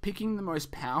 Picking the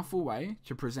most powerful way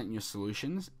to present your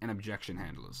solutions and objection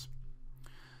handlers.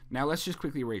 Now let's just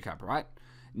quickly recap, right?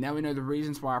 Now we know the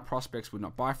reasons why our prospects would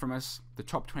not buy from us, the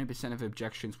top 20% of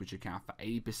objections which account for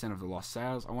 80% of the lost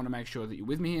sales. I want to make sure that you're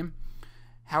with me here.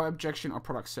 how objection or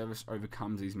product service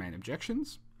overcomes these main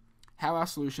objections, how our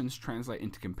solutions translate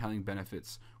into compelling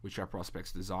benefits which our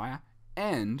prospects desire,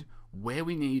 and where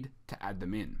we need to add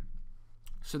them in.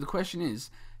 So the question is,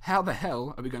 how the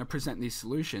hell are we going to present these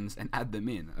solutions and add them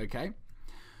in, okay?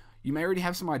 You may already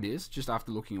have some ideas just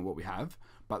after looking at what we have,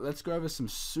 but let's go over some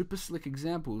super slick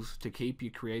examples to keep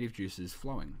your creative juices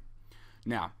flowing.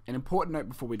 Now, an important note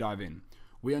before we dive in.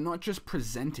 We are not just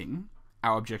presenting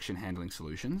our objection handling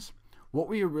solutions. What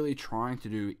we are really trying to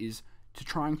do is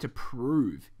trying to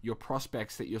prove your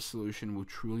prospects that your solution will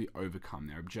truly overcome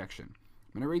their objection.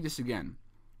 I'm going to read this again.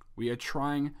 We are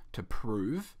trying to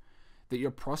prove that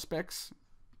your prospects,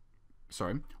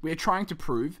 we are trying to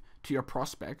prove to your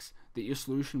prospects that your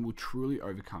solution will truly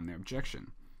overcome their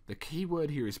objection. The key word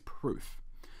here is proof.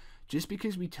 Just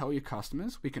because we tell your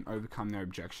customers we can overcome their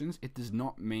objections, it does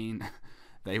not mean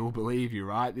they will believe you,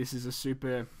 right? This is a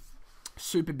super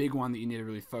big one that you need to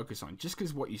really focus on. Just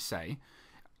because what you say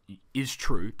is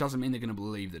true doesn't mean they're going to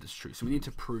believe that it's true. So we need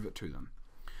to prove it to them.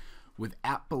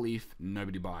 Without belief,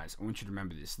 nobody buys. I want you to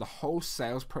remember this. The whole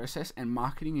sales process and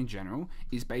marketing in general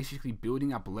is basically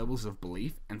building up levels of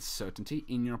belief and certainty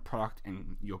in your product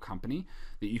and your company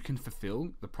that you can fulfill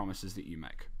the promises that you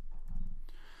make.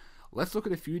 Let's look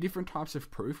at a few different types of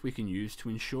proof we can use to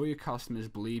ensure your customers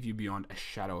believe you beyond a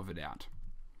shadow of a doubt.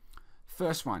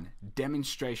 First one,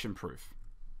 demonstration proof.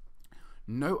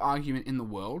 No argument in the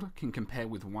world can compare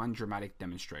with one dramatic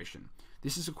demonstration.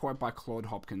 This is a quote by Claude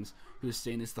Hopkins, who is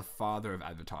seen as the father of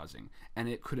advertising, and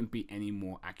it couldn't be any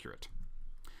more accurate.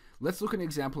 Let's look at an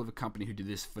example of a company who did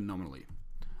this phenomenally.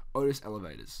 Otis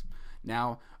Elevators.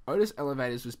 Now, Otis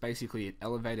Elevators was basically an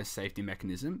elevator safety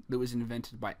mechanism that was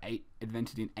invented in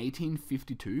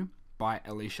 1852 by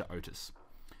Elisha Otis.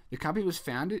 The company was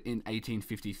founded in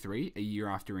 1853, a year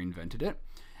after he invented it,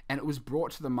 and it was brought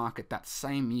to the market that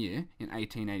same year in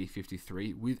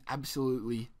 1853 with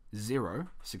absolutely zero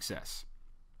success.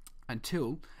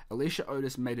 Until Elisha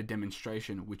Otis made a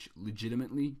demonstration which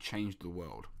legitimately changed the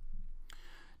world.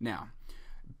 Now,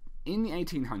 in the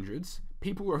 1800s,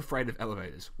 people were afraid of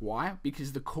elevators. Why?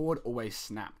 Because the cord always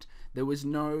snapped. There was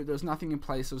nothing in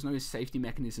place, there was no safety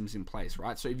mechanisms in place,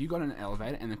 right? So if you got in an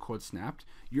elevator and the cord snapped,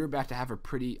 you're about to have a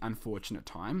pretty unfortunate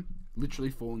time, literally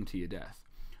falling to your death.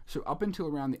 So up until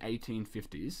around the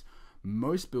 1850s,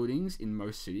 most buildings in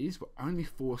most cities were only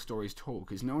 4 stories tall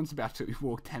because no one's about to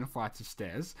walk 10 flights of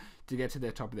stairs to get to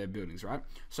the top of their buildings, right?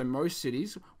 So most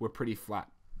cities were pretty flat.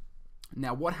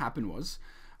 Now what happened was,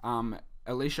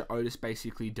 Elisha Otis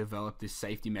basically developed this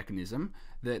safety mechanism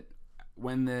that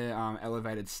when the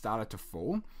elevator started to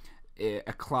fall,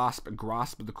 a grasp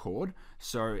of the cord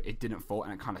so it didn't fall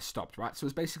and it kind of stopped, right? So it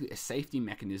was basically a safety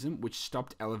mechanism which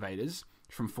stopped elevators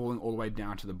from falling all the way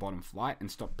down to the bottom flight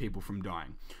and stopped people from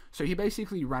dying. So he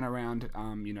basically ran around,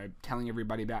 telling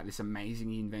everybody about this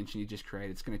amazing invention he just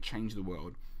created. It's going to change the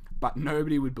world. But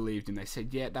nobody would believe him. They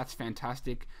said, yeah, that's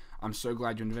fantastic. I'm so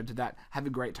glad you invented that. Have a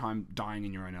great time dying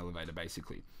in your own elevator,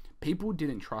 basically. People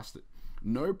didn't trust it.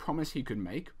 No promise he could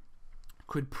make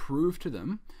could prove to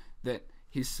them that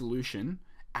his solution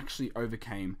actually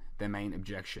overcame their main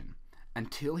objection,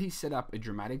 until he set up a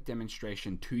dramatic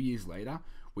demonstration 2 years later,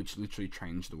 which literally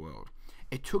changed the world.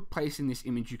 It took place in this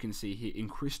image you can see here in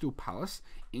Crystal Palace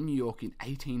in New York in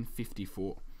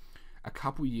 1854, a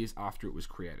couple years after it was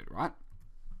created, right?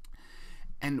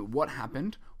 And what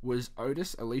happened was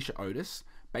Elisha Otis,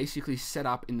 basically set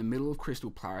up in the middle of Crystal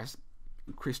Palace,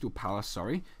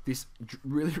 this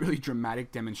really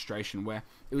dramatic demonstration where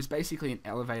it was basically an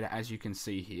elevator, as you can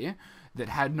see here, that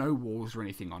had no walls or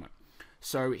anything on it.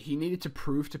 So he needed to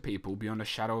prove to people beyond a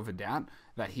shadow of a doubt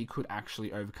that he could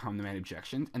actually overcome the main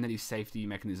objections and that his safety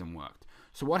mechanism worked.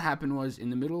 So what happened was, in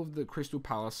the middle of the Crystal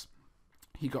Palace,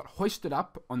 he got hoisted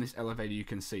up on this elevator you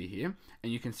can see here,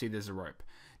 and you can see there's a rope.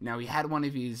 Now he had one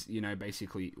of his,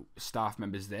 basically staff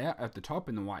members there at the top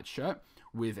in the white shirt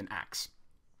with an axe.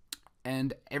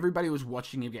 And everybody was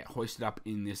watching him get hoisted up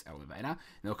in this elevator. And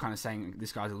they were kind of saying,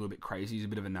 this guy's a little bit crazy, he's a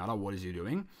bit of a nutter, what is he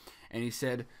doing? And he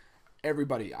said,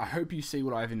 everybody, I hope you see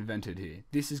what I've invented here.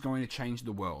 This is going to change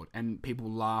the world. And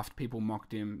people laughed, people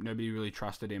mocked him, nobody really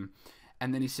trusted him.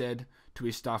 And then he said to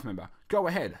his staff member, go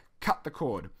ahead, cut the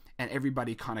cord. And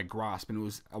everybody kind of grasped, and there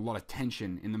was a lot of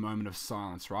tension in the moment of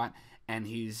silence, right? And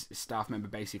his staff member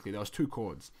basically, there was 2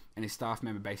 cords, and his staff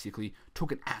member basically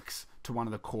took an axe to one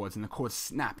of the cords, and the cord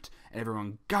snapped, and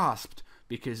everyone gasped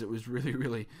because it was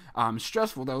really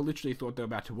stressful. They literally thought they were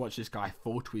about to watch this guy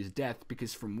fall to his death,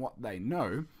 because from what they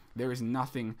know, there is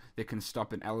nothing that can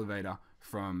stop an elevator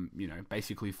from,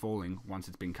 basically falling once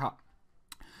it's been cut.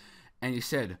 And he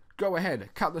said, "Go ahead,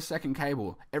 cut the second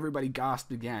cable." Everybody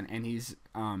gasped again, and his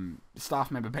staff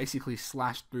member basically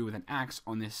slashed through with an axe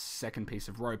on this second piece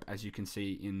of rope, as you can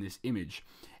see in this image.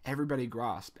 Everybody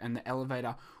grasped, and the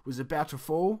elevator was about to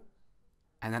fall,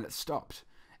 and then it stopped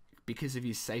because of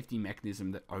his safety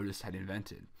mechanism that Otis had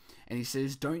invented. And he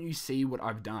says, "Don't you see what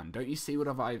I've done? Don't you see what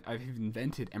I've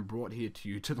invented and brought here to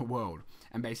you, to the world?"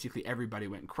 And basically everybody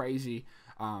went crazy.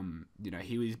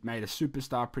 He was made a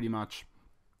superstar pretty much.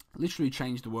 Literally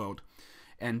changed the world,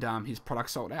 and his product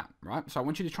sold out, right? So I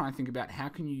want you to try and think about how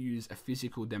can you use a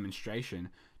physical demonstration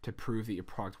to prove that your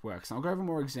product works. And I'll go over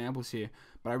more examples here,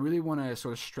 but I really want to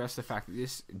sort of stress the fact that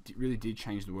this really did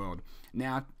change the world.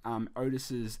 Now,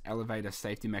 Otis's elevator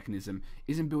safety mechanism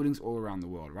is in buildings all around the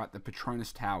world, right? The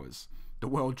Petronas Towers, the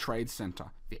World Trade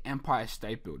Center, the Empire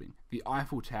State Building, the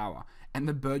Eiffel Tower, and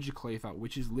the Burj Khalifa,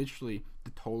 which is literally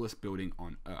the tallest building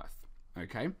on Earth,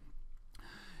 okay?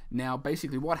 Now,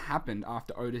 basically what happened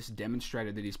after Otis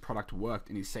demonstrated that his product worked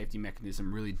and his safety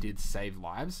mechanism really did save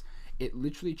lives, it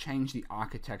literally changed the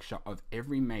architecture of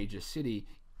every major city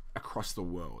across the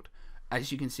world.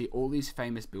 As you can see, all these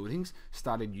famous buildings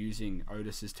started using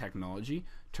Otis's technology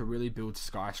to really build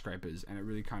skyscrapers, and it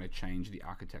really kind of changed the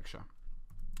architecture.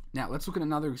 Now, let's look at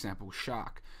another example,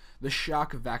 Shark. The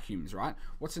Shark vacuums, right?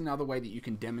 What's another way that you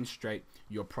can demonstrate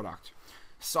your product?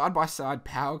 Side-by-side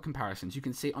power comparisons. You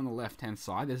can see on the left-hand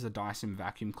side, there's a Dyson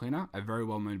vacuum cleaner, a very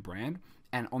well-known brand,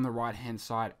 and on the right-hand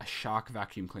side, a Shark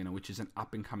vacuum cleaner, which is an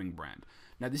up-and-coming brand.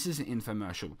 Now, this is an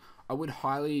infomercial. I would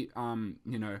highly,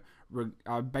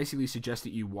 I basically suggest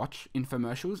that you watch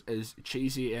infomercials, as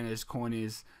cheesy and as corny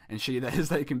and shitty as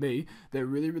they can be. They're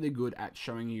really, really good at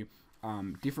showing you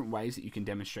different ways that you can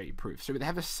demonstrate your proof. So they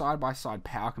have a side-by-side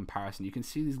power comparison. You can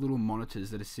see these little monitors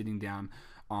that are sitting down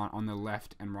on the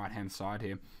left and right hand side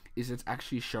here. It's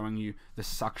actually showing you the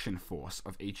suction force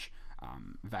of each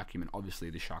vacuum, and obviously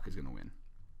the Shark is going to win.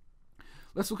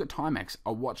 Let's look at Timex,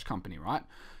 a watch company, right?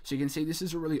 So you can see this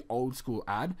is a really old school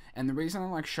ad, and the reason I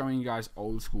like showing you guys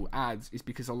old school ads is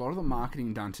because a lot of the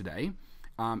marketing done today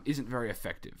isn't very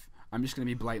effective. I'm just going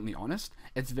to be blatantly honest.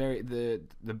 It's the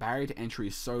barrier to entry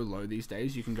is so low these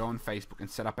days. You can go on Facebook and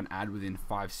set up an ad within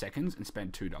 5 seconds and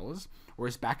spend $2.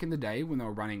 Whereas back in the day when they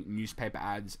were running newspaper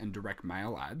ads and direct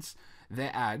mail ads,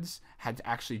 their ads had to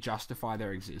actually justify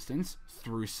their existence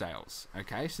through sales.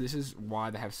 Okay, so this is why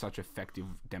they have such effective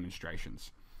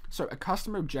demonstrations. So a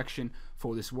customer objection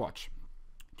for this watch.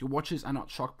 Your watches are not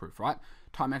shockproof, right?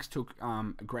 Timex took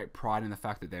great pride in the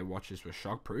fact that their watches were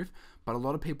shockproof, but a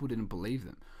lot of people didn't believe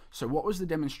them. So what was the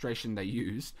demonstration they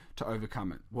used to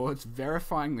overcome it? Well, it's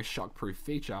verifying the shockproof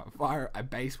feature via a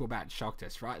baseball bat shock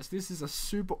test, right? So this is a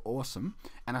super awesome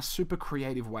and a super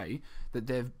creative way that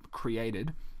they've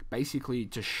created basically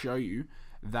to show you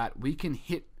that we can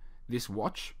hit this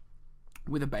watch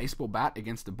with a baseball bat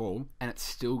against the ball and it's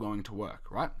still going to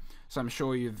work, right? So I'm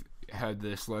sure you've heard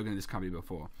the slogan of this company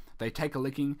before. They take a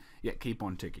licking, yet keep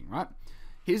on ticking, right?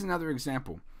 Here's another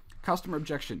example. Customer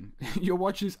objection. Your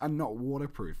watches are not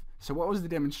waterproof. So what was the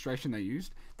demonstration they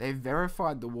used? They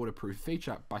verified the waterproof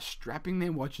feature by strapping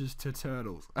their watches to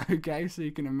turtles. Okay, so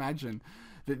you can imagine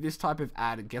that this type of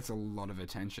ad gets a lot of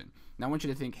attention. Now I want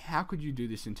you to think, how could you do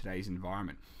this in today's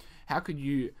environment? How could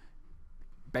you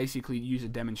basically use a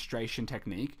demonstration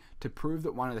technique to prove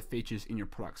that one of the features in your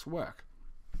products work?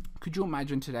 Could you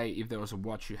imagine today if there was a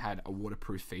watch who had a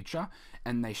waterproof feature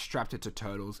and they strapped it to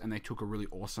turtles and they took a really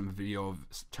awesome video of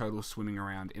turtles swimming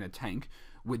around in a tank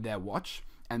with their watch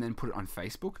and then put it on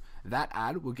Facebook? That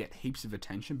ad will get heaps of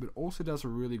attention, but also does a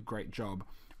really great job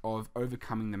of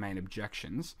overcoming the main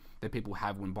objections that people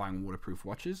have when buying waterproof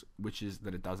watches, which is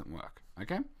that it doesn't work.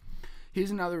 Okay?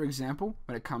 Here's another example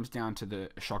when it comes down to the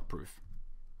shockproof.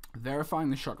 Verifying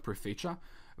the shockproof feature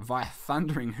via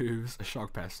thundering hooves, a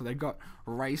shock pest. So they got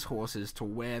race horses to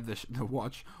wear the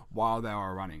watch while they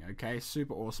were running. Okay,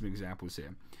 super awesome examples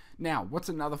here. Now, what's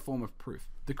another form of proof?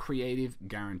 The creative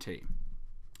guarantee.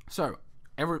 So,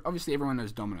 obviously everyone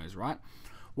knows Domino's, right?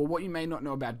 Well, what you may not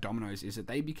know about Domino's is that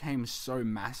they became so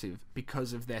massive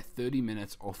because of their 30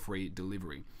 minutes or free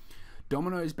delivery.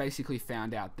 Domino's basically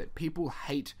found out that people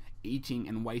hate eating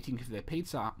and waiting for their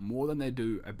pizza more than they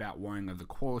do about worrying of the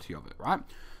quality of it, right?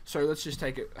 So let's just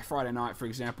take a Friday night, for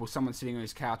example. Someone's sitting on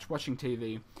his couch watching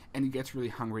TV and he gets really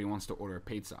hungry and wants to order a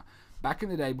pizza. Back in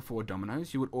the day before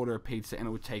Domino's, you would order a pizza and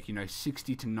it would take,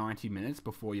 60 to 90 minutes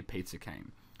before your pizza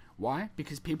came. Why?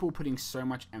 Because people were putting so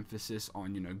much emphasis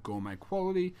on, gourmet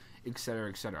quality, etc.,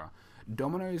 etc.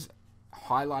 Domino's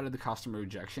highlighted the customer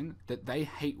rejection that they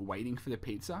hate waiting for the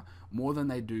pizza more than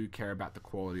they do care about the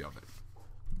quality of it.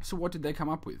 So what did they come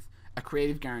up with? A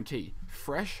creative guarantee.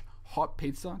 Fresh, hot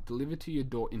pizza delivered to your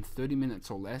door in 30 minutes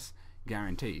or less,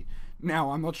 guarantee.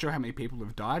 Now, I'm not sure how many people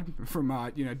have died from,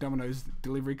 Domino's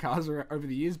delivery cars over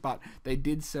the years, but they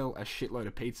did sell a shitload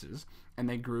of pizzas, and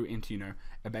they grew into,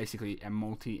 basically a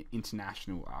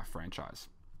multi-international franchise.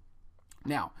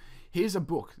 Now, here's a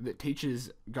book that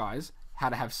teaches guys how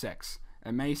to have sex.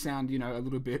 It may sound, a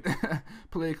little bit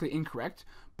politically incorrect,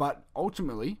 but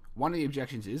ultimately, one of the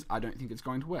objections is, I don't think it's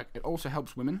going to work. It also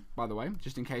helps women, by the way,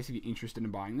 just in case if you're interested in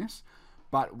buying this.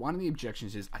 But one of the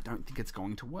objections is, I don't think it's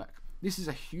going to work. This is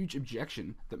a huge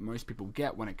objection that most people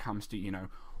get when it comes to,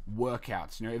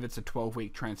 workouts. If it's a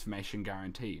 12-week transformation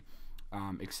guarantee,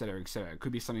 etc., etc. It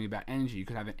could be something about energy. You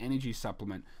could have an energy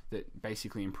supplement that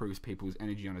basically improves people's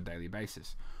energy on a daily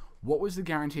basis. What was the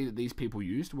guarantee that these people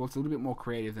used? Well, it's a little bit more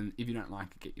creative than if you don't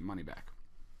like it, get your money back.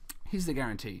 Here's the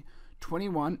guarantee.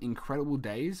 21 incredible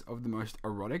days of the most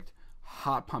erotic,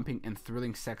 heart-pumping, and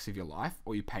thrilling sex of your life,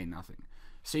 or you pay nothing.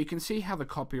 So you can see how the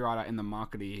copywriter and the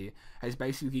marketer here has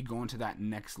basically gone to that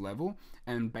next level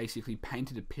and basically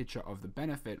painted a picture of the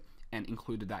benefit and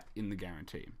included that in the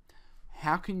guarantee.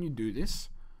 How can you do this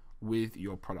with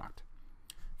your product?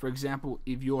 For example,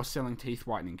 if you're selling teeth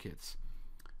whitening kits,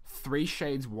 3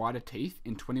 shades whiter teeth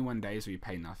in 21 days or you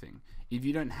pay nothing. If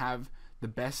you don't have the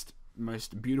best,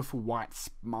 most beautiful white,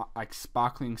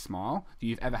 sparkling smile that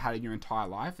you've ever had in your entire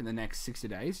life, in the next 60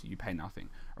 days, you pay nothing.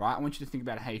 All right? I want you to think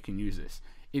about how you can use this.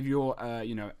 If you're,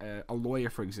 a lawyer,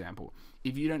 for example,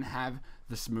 if you don't have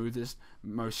the smoothest,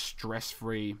 most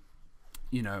stress-free,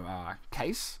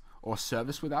 case or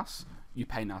service with us, you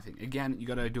pay nothing. Again, you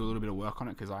got to do a little bit of work on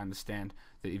it, because I understand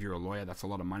that if you're a lawyer, that's a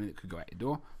lot of money that could go out your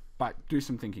door. But do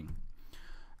some thinking.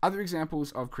 Other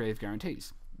examples of creative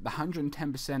guarantees: the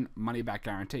 110% money back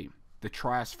guarantee, the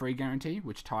try us free guarantee,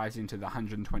 which ties into the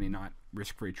 120-night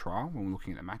risk-free trial when we're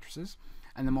looking at the mattresses,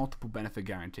 and the multiple benefit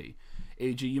guarantee,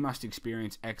 e.g. you must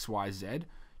experience XYZ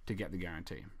to get the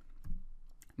guarantee.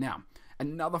 Now,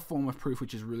 another form of proof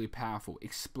which is really powerful,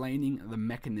 explaining the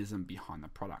mechanism behind the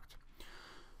product.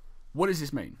 What does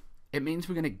this mean? It means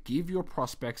we're going to give your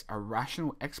prospects a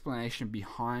rational explanation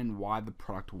behind why the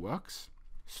product works,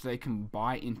 so they can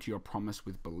buy into your promise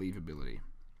with believability.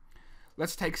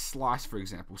 Let's take Slice, for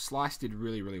example. Slice did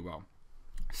really, really well.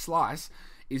 Slice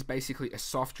is basically a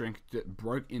soft drink that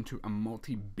broke into a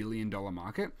multi-billion-dollar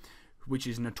market, which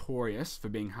is notorious for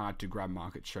being hard to grab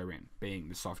market share in, being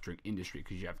the soft drink industry,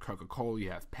 because you have Coca-Cola, you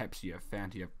have Pepsi, you have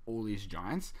Fanta, you have all these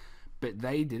giants. But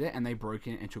they did it, and they broke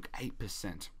in and took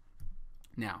 8%.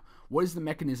 Now, what is the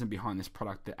mechanism behind this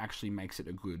product that actually makes it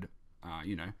a good,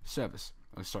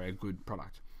 a good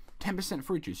product? 10%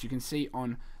 fruit juice. You can see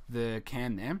on the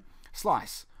can there,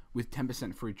 Slice with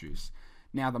 10% fruit juice.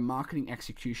 Now, the marketing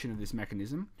execution of this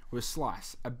mechanism was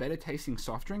Slice, a better tasting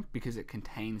soft drink because it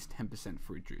contains 10%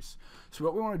 fruit juice. So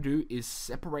what we want to do is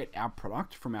separate our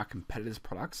product from our competitors'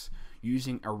 products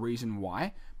using a reason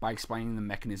why by explaining the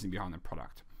mechanism behind the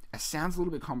product. It sounds a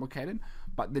little bit complicated,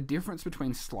 but the difference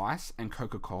between Slice and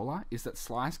Coca-Cola is that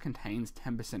Slice contains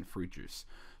 10% fruit juice.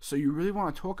 So you really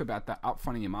want to talk about that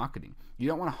upfront in your marketing. You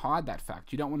don't want to hide that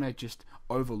fact. You don't want to just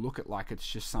overlook it like it's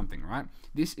just something, right?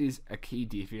 This is a key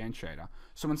differentiator.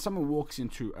 So when someone walks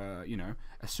into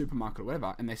a supermarket or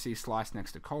whatever, and they see Slice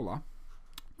next to cola,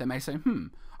 they may say,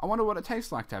 I wonder what it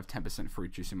tastes like to have 10%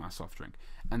 fruit juice in my soft drink.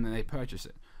 And then they purchase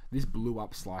it. This blew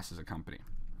up Slice as a company.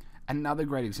 Another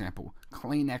great example,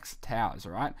 Kleenex towels,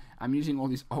 all right? I'm using all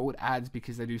these old ads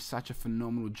because they do such a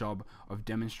phenomenal job of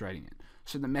demonstrating it.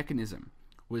 So the mechanism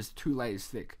was 2 layers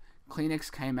thick.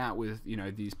 Kleenex came out with,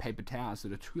 these paper towels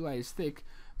that are 2 layers thick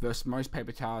versus most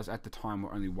paper towels at the time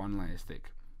were only 1 layer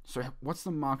thick. So what's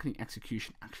the marketing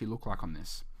execution actually look like on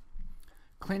this?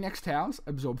 Kleenex towels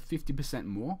absorb 50%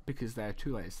 more because they are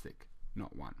 2 layers thick,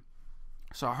 not 1.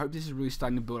 So I hope this is really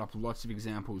starting to build up lots of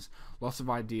examples, lots of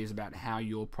ideas about how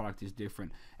your product is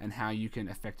different and how you can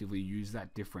effectively use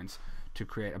that difference to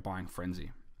create a buying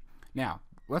frenzy. Now,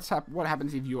 what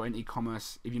happens if you're in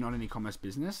e-commerce, if you're not an e-commerce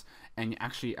business and you're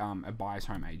actually a buyer's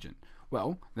home agent?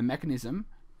 Well, the mechanism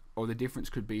or the difference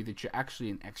could be that you're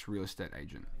actually an ex-real estate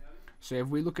agent. So if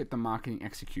we look at the marketing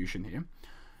execution here,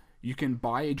 you can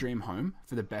buy a dream home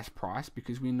for the best price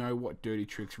because we know what dirty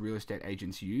tricks real estate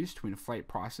agents use to inflate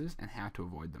prices and how to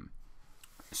avoid them.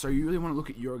 So you really want to look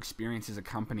at your experience as a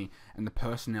company and the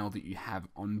personnel that you have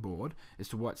on board as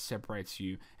to what separates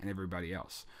you and everybody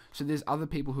else. So there's other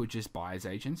people who are just buyer's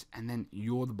agents, and then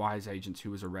you're the buyer's agent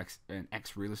who is an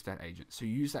ex-real estate agent. So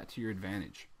use that to your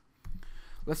advantage.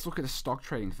 Let's look at a stock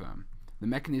trading firm. The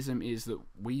mechanism is that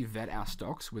we vet our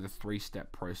stocks with a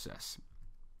 3-step process.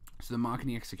 So the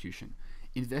marketing execution.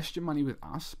 Invest your money with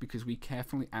us because we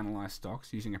carefully analyze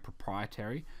stocks using a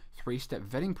proprietary 3-step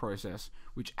vetting process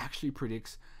which actually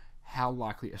predicts how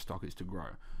likely a stock is to grow.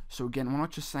 So again, we're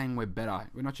not just saying we're better.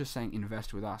 We're not just saying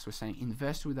invest with us. We're saying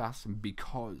invest with us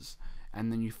because,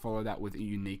 and then you follow that with a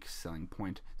unique selling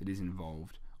point that is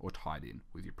involved or tied in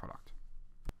with your product.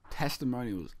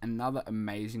 Testimonials, another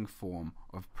amazing form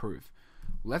of proof.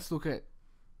 Let's look at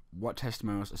what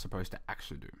testimonials are supposed to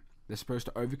actually do. They're supposed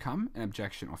to overcome an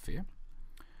objection or fear.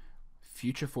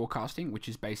 Future forecasting, which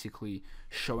is basically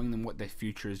showing them what their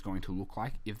future is going to look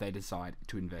like if they decide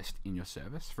to invest in your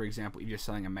service. For example, if you're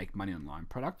selling a make money online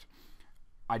product,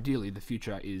 ideally the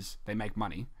future is they make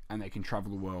money and they can travel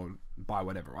the world, buy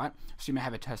whatever, right? So you may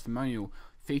have a testimonial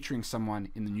featuring someone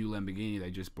in the new Lamborghini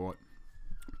they just bought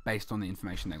based on the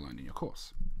information they learned in your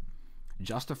course.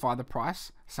 Justify the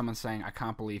price, someone saying, I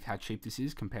can't believe how cheap this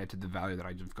is compared to the value that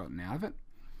I've gotten out of it.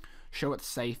 Show it's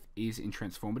safe, easy, and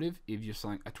transformative. If you're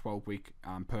selling a 12-week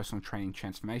personal training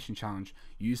transformation challenge,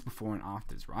 use before and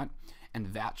afters, right? And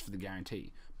vouch for the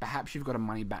guarantee. Perhaps you've got a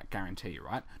money-back guarantee,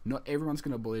 right? Not everyone's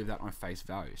going to believe that on face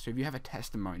value. So if you have a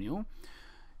testimonial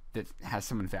that has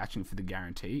someone vouching for the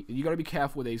guarantee, you got to be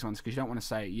careful with these ones because you don't want to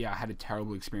say, yeah, I had a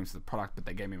terrible experience with the product, but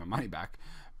they gave me my money back.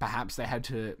 Perhaps they had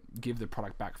to give the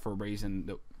product back for a reason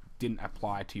that didn't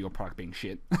apply to your product being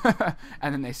shit.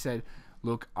 And then they said,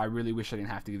 look, I really wish I didn't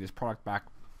have to give this product back,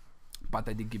 but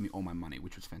they did give me all my money,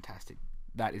 which was fantastic.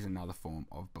 That is another form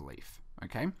of belief,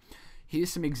 okay?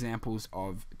 Here's some examples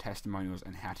of testimonials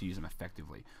and how to use them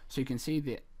effectively. So you can see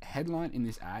the headline in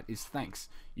this ad is, thanks,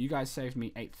 you guys saved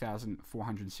me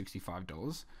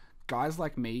 $8,465. Guys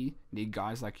like me need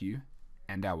guys like you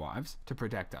and our wives to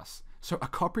protect us. So a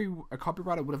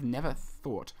copywriter would have never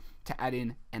thought to add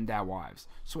in "and our wives."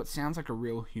 So it sounds like a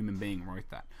real human being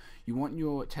wrote that. You want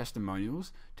your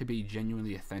testimonials to be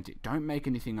genuinely authentic. Don't make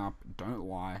anything up. Don't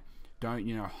lie. Don't,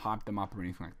 hype them up or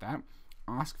anything like that.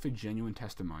 Ask for genuine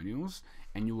testimonials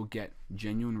and you will get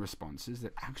genuine responses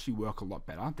that actually work a lot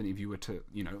better than if you were to,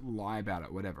 lie about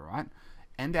it, whatever, right?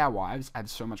 "And our wives" add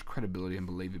so much credibility and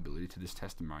believability to this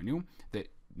testimonial that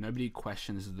nobody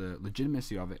questions the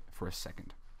legitimacy of it for a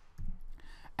second.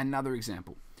 Another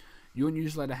example, your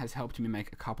newsletter has helped me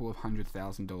make a couple of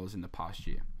 $100,000 in the past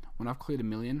year. When I've cleared $1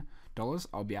 million,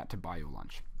 I'll be out to buy your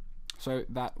lunch. So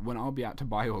that "when I'll be out to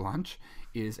buy your lunch"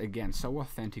 is, again, so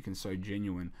authentic and so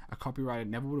genuine, a copywriter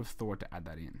never would have thought to add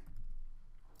that in.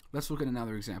 Let's look at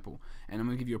another example, and I'm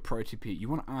going to give you a pro tip here. You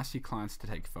want to ask your clients to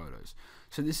take photos.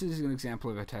 So this is an example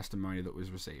of a testimony that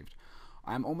was received.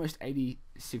 I'm almost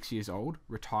 86 years old,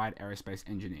 retired aerospace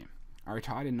engineer. I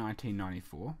retired in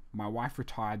 1994. My wife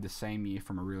retired the same year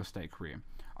from a real estate career.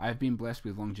 I have been blessed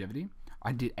with longevity.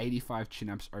 I did 85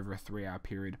 chin-ups over a 3-hour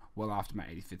period well after my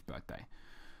 85th birthday.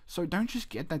 So don't just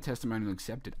get that testimonial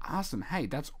accepted. Ask them, hey,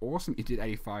 that's awesome you did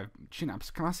 85 chin-ups.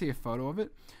 Can I see a photo of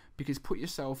it? Because put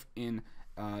yourself in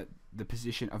the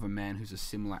position of a man who's a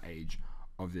similar age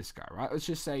of this guy, right? Let's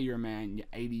just say you're a man, you're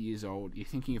 80 years old, you're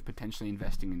thinking of potentially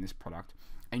investing in this product,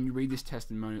 and you read this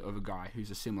testimonial of a guy who's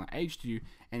a similar age to you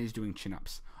and is doing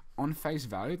chin-ups. On face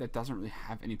value, that doesn't really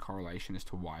have any correlation as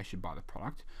to why you should buy the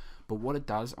product, but what it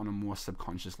does on a more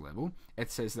subconscious level,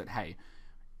 it says that, hey,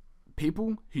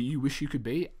 people who you wish you could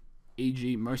be,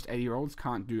 e.g. most 80-year-olds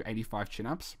can't do 85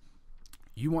 chin-ups,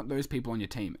 you want those people on your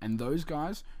team. And those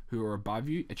guys who are above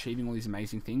you, achieving all these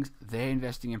amazing things, they're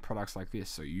investing in products like this,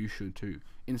 so you should too.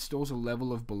 Installs a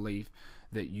level of belief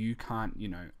that you can't,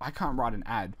 I can't write an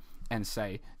ad and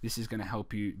say, this is going to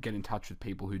help you get in touch with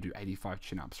people who do 85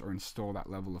 chin-ups or install that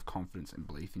level of confidence and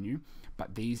belief in you.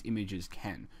 But these images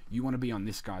can. You want to be on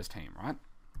this guy's team, right?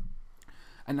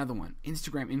 Another one,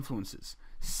 Instagram influencers.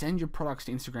 Send your products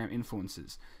to Instagram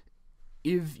influencers.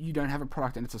 If you don't have a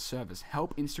product and it's a service,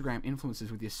 help Instagram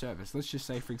influencers with your service. Let's just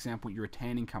say, for example, you're a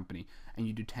tanning company and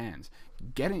you do tans.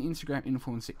 Get an Instagram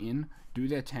influencer in, do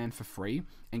their tan for free,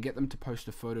 and get them to post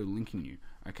a photo linking you,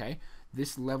 okay?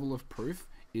 This level of proof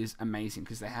is amazing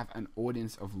because they have an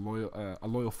audience of a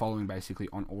loyal following basically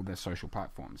on all their social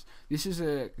platforms. This is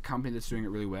a company that's doing it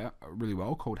really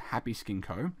well called Happy Skin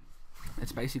Co.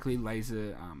 It's basically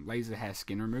laser hair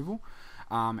skin removal.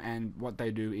 And what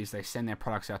they do is they send their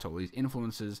products out to all these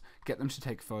influencers, get them to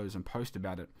take photos and post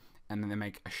about it, and then they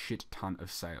make a shit ton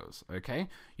of sales, okay?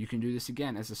 You can do this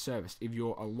again as a service. If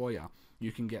you're a lawyer,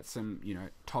 you can get some,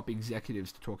 top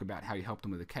executives to talk about how you helped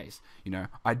them with a case.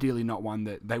 Ideally not one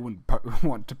that they wouldn't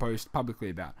want to post publicly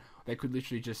about. They could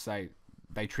literally just say,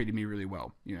 they treated me really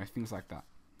well, things like that.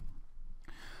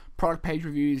 Product page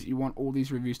reviews, you want all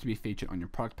these reviews to be featured on your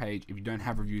product page. If you don't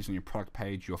have reviews on your product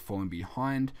page, you're falling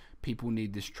behind. People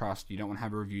need this trust. You don't want to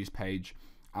have a reviews page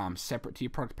separate to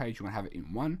your product page. You want to have it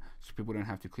in one so people don't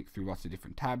have to click through lots of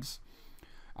different tabs.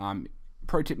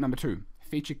 Pro tip number 2,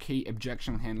 feature key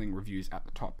objection handling reviews at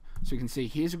the top. So you can see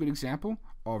here's a good example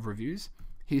of reviews.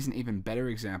 Here's an even better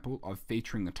example of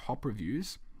featuring the top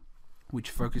reviews, which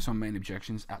focus on main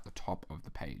objections at the top of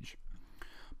the page.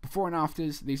 Before and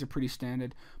afters, these are pretty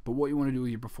standard, but what you want to do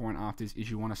with your before and afters is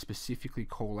you want to specifically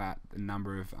call out the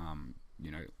number of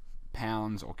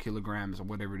pounds or kilograms or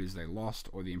whatever it is they lost,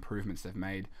 or the improvements they've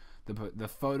made. The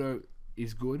photo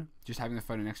is good, just having the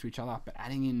photo next to each other, but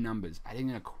adding in numbers, adding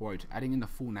in a quote, adding in the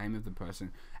full name of the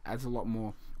person adds a lot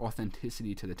more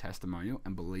authenticity to the testimonial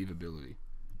and believability.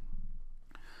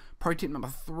 Pro tip number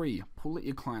 3, pull at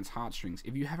your client's heartstrings.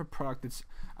 If you have a product that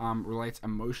relates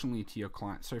emotionally to your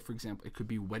client, so for example, it could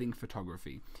be wedding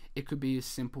photography. It could be as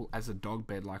simple as a dog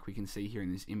bed like we can see here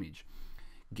in this image.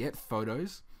 Get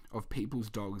photos of people's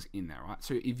dogs in there, right?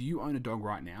 So if you own a dog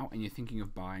right now and you're thinking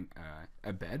of buying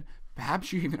a bed,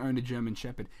 perhaps you even own a German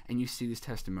Shepherd and you see this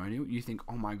testimonial, you think,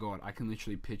 oh my God, I can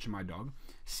literally picture my dog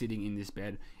sitting in this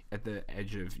bed at the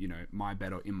edge of, my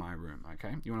bed or in my room,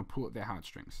 okay? You want to pull at their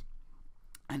heartstrings.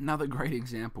 Another great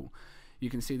example, you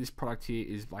can see this product here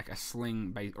is like a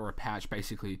sling or a pouch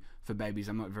basically for babies.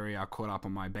 I'm not very caught up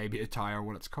on my baby attire or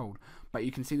what it's called, but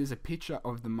you can see there's a picture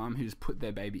of the mum who's put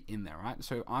their baby in there, right?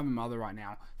 So I'm a mother right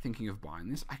now thinking of buying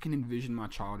this. I can envision my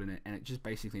child in it, and it just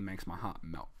basically makes my heart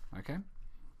melt, okay?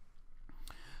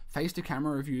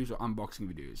 Face-to-camera reviews or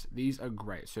unboxing videos. These are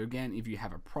great. So again, if you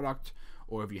have a product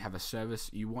or if you have a service,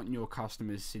 you want your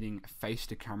customers sitting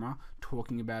face-to-camera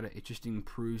talking about it. It just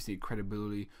improves the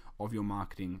credibility of your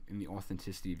marketing and the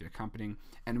authenticity of your company.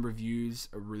 And reviews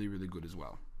are really, really good as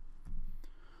well.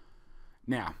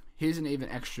 Now, here's an even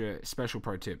extra special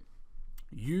pro tip.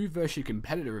 You versus your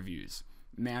competitor reviews.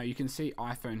 Now, you can see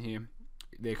iPhone here.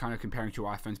 They're kind of comparing to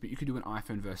iPhones, but you could do an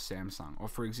iPhone versus Samsung. Or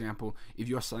for example, if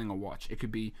you're selling a watch, it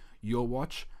could be your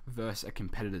watch versus a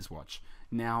competitor's watch.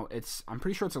 Now, I'm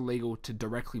pretty sure it's illegal to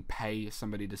directly pay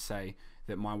somebody to say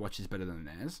that my watch is better than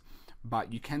theirs,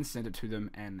 but you can send it to them,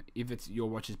 and if it's your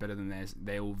watch is better than theirs,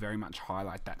 they will very much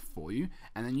highlight that for you,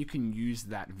 and then you can use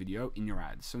that video in your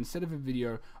ads. So instead of a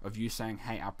video of you saying,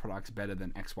 hey, our product's better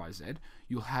than XYZ,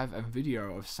 you'll have a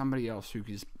video of somebody else who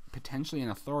is potentially an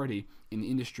authority in the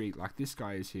industry, like this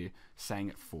guy is here, saying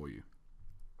it for you.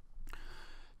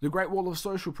 The Great Wall of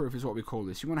Social Proof is what we call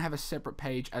this. You want to have a separate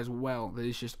page as well that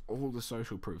is just all the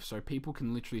social proof, so people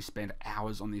can literally spend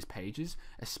hours on these pages,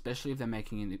 especially if they're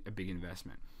making a big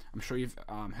investment. I'm sure you've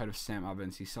heard of Sam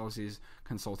Ovens. He sells his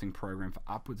consulting program for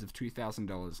upwards of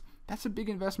 $2,000. That's a big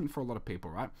investment for a lot of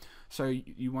people, right? So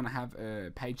you want to have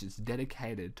a page that's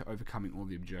dedicated to overcoming all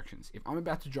the objections. If I'm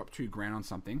about to drop $2,000 on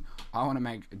something, I want to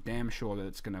make damn sure that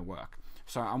it's going to work.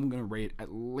 So I'm going to read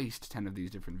at least 10 of these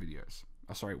different videos.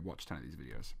 Watch 10 of these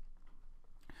videos.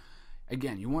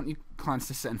 Again, you want your clients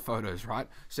to send photos, right?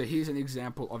 So here's an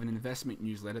example of an investment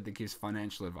newsletter that gives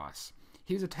financial advice.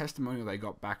 Here's a testimonial they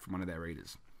got back from one of their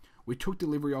readers. We took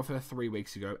delivery of her 3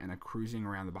 weeks ago and are cruising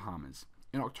around the Bahamas.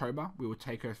 In October, we will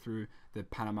take her through the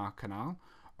Panama Canal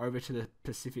over to the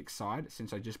Pacific side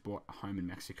since I just bought a home in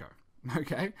Mexico.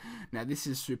 Okay? Now, this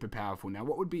is super powerful. Now,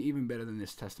 what would be even better than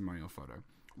this testimonial photo?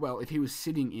 Well, if he was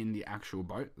sitting in the actual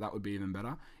boat, that would be even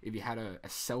better. If you had a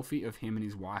selfie of him and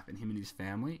his wife and him and his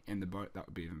family in the boat, that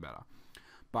would be even better.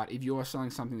 But if you're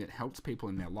selling something that helps people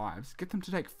in their lives, get them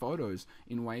to take photos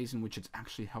in ways in which it's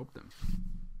actually helped them.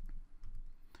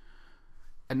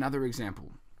 Another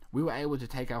example, we were able to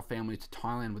take our family to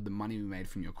Thailand with the money we made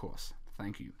from your course.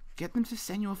 Thank you. Get them to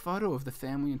send you a photo of the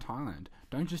family in Thailand.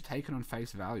 Don't just take it on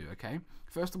face value, okay?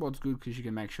 First of all, it's good because you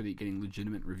can make sure that you're getting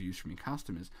legitimate reviews from your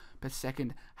customers. But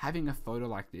second, having a photo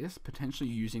like this, potentially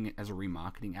using it as a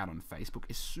remarketing ad on Facebook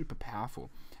is super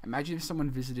powerful. Imagine if someone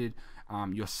visited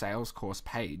your sales course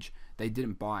page, they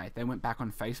didn't buy, they went back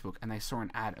on Facebook and they saw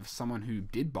an ad of someone who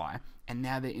did buy, and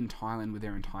now they're in Thailand with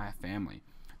their entire family.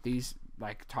 These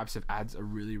types of ads are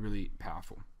really, really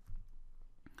powerful.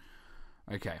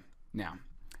 Okay, now,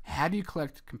 how do you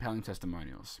collect compelling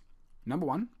testimonials? Number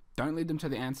one, don't lead them to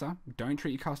the answer. Don't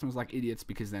treat your customers like idiots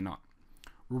because they're not.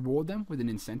 Reward them with an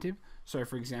incentive. So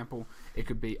for example, it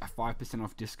could be a 5%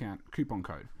 off discount coupon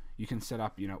code. You can set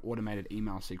up, automated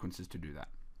email sequences to do that.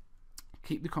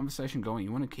 Keep the conversation going.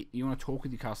 You want to talk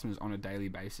with your customers on a daily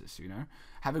basis,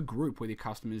 Have a group where your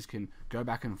customers can go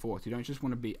back and forth. You don't just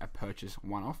want to be a purchase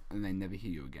one-off and they never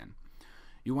hear you again.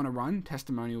 You want to run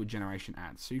testimonial generation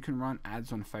ads. So you can run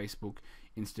ads on Facebook,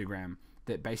 Instagram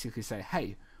that basically say,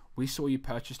 hey, we saw you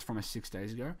purchased from us 6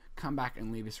 days ago. Come back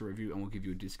and leave us a review and we'll give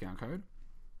you a discount code.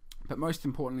 But most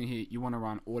importantly here, you want to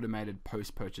run automated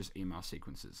post-purchase email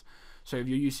sequences. So if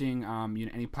you're using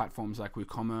any platforms like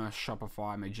WooCommerce,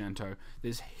 Shopify, Magento,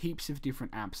 there's heaps of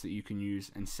different apps that you can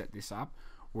use and set this up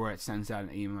where it sends out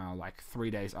an email like 3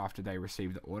 days after they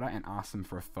receive the order and asks them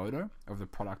for a photo of the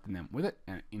product and then with it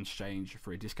in exchange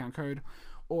for a discount code.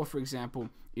 Or for example,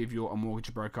 if you're a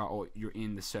mortgage broker or you're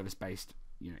in the service-based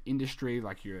industry,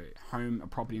 like your home, a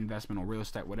property investment or real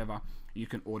estate, whatever, you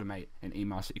can automate an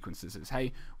email sequence that says,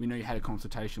 hey, we know you had a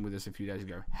consultation with us a few days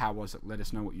ago. How was it? Let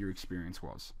us know what your experience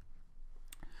was.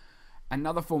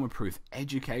 Another form of proof,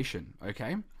 education,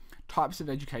 okay? Types of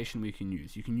education we can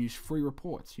use. You can use free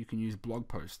reports. You can use blog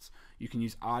posts. You can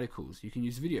use articles. You can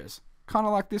use videos. Kind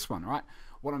of like this one, right?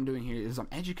 What I'm doing here is I'm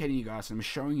educating you guys and I'm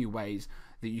showing you ways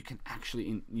that you can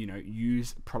actually,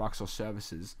 use products or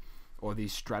services or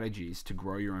these strategies to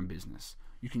grow your own business.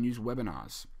 You can use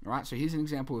webinars, right? So here's an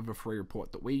example of a free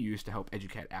report that we use to help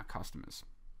educate our customers.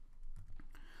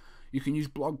 You can use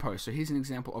blog posts. So here's an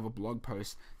example of a blog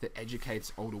post that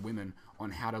educates older women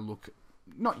on how to look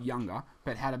not younger,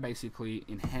 but how to basically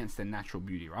enhance their natural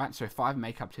beauty, right? So 5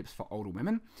 makeup tips for older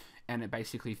women, and it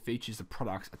basically features the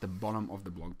products at the bottom of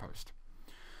the blog post,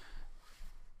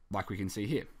 like we can see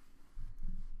here.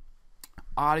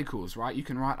 Articles, right? You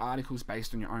can write articles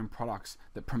based on your own products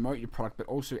that promote your product, but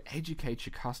also educate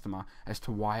your customer as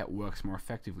to why it works more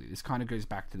effectively. This kind of goes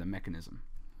back to the mechanism.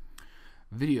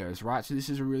 Videos, right? So this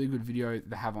is a really good video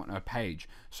to have on a page.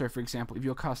 So for example, if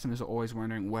your customers are always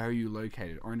wondering where are you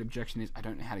located, or an objection is I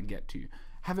don't know how to get to you,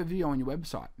 have a video on your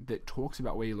website that talks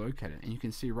about where you're located. And you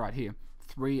can see right here,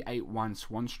 381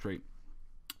 Swan Street,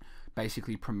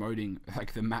 basically promoting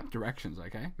like the map directions,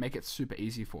 okay? Make it super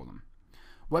easy for them.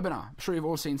 Webinar, I'm sure you've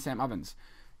all seen Sam Ovens.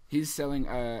 He's selling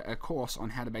a course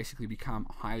on how to basically become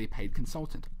a highly paid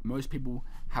consultant. Most people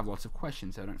have lots of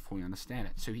questions, they don't fully understand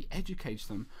it. So he educates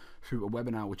them through a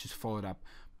webinar which is followed up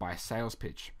by a sales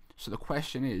pitch. So the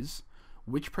question is,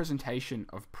 which presentation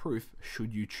of proof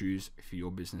should you choose for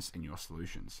your business and your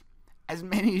solutions? As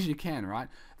many as you can, right?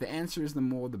 The answer is the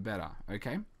more the better,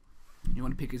 okay? You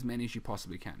want to pick as many as you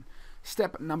possibly can.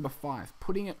 Step number 5,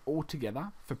 putting it all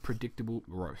together for predictable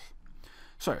growth.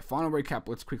 So, final recap,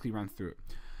 let's quickly run through it.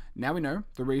 Now we know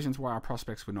the reasons why our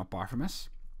prospects would not buy from us,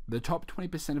 the top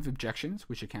 20% of objections,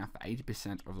 which account for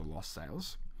 80% of the lost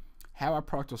sales, how our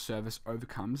product or service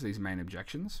overcomes these main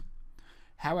objections,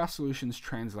 how our solutions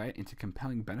translate into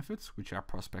compelling benefits, which our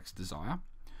prospects desire,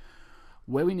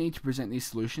 where we need to present these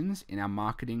solutions in our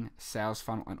marketing, sales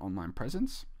funnel, and online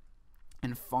presence,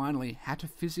 and finally, how to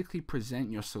physically present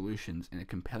your solutions in a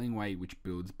compelling way which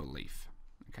builds belief.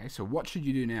 Okay, so what should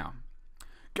you do now?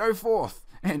 Go forth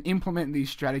and implement these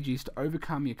strategies to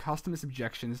overcome your customers'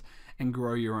 objections and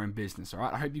grow your own business. All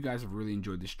right, I hope you guys have really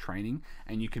enjoyed this training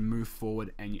and you can move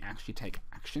forward and you actually take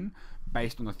action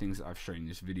based on the things that I've shown in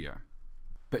this video.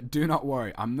 But do not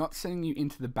worry, I'm not sending you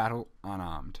into the battle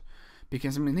unarmed,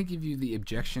 because I'm going to give you the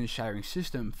objection shattering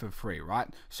system for free, right?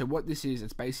 So what this is,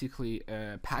 it's basically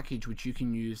a package which you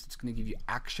can use. It's going to give you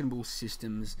actionable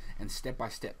systems and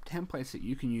step-by-step templates that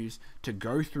you can use to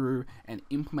go through and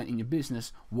implement in your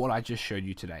business what I just showed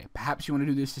you today. Perhaps you want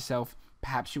to do this yourself.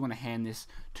 Perhaps you want to hand this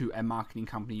to a marketing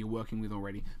company you're working with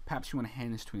already. Perhaps you want to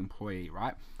hand this to an employee,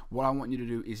 right? What I want you to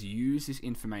do is use this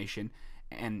information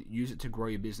and use it to grow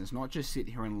your business, not just sit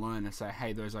here and learn and say,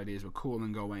 hey, those ideas were cool,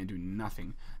 and go away and do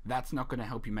nothing. That's not going to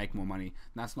help you make more money.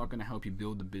 That's not going to help you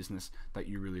build the business that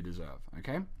you really deserve,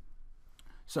 okay?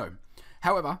 So,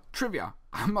 however, trivia.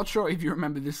 I'm not sure if you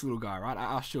remember this little guy, right? I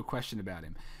asked you a question about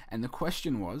him. And the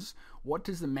question was, what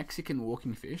does the Mexican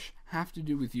walking fish have to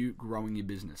do with you growing your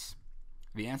business?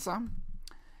 The answer?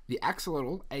 The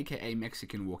axolotl, aka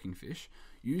Mexican walking fish,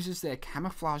 uses their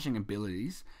camouflaging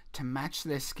abilities to match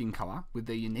their skin color with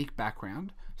their unique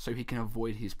background so he can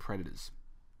avoid his predators.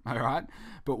 Alright?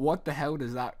 But what the hell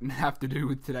does that have to do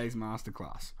with today's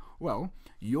masterclass? Well,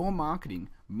 your marketing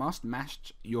must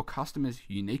match your customers'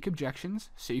 unique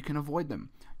objections so you can avoid them,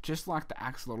 just like the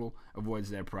axolotl avoids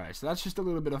their prey. So that's just a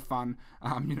little bit of fun,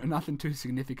 nothing too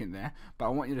significant there, but I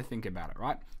want you to think about it,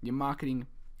 right? Your marketing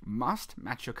must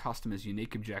match your customers'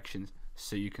 unique objections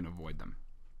so you can avoid them.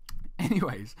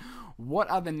 Anyways, what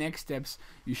are the next steps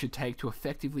you should take to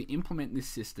effectively implement this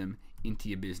system into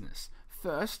your business?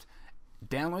 First,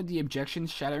 download the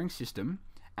Objections Shattering System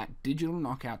at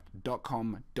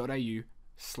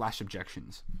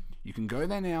digitalknockout.com.au/objections. You can go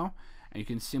there now and you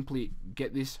can simply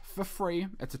get this for free.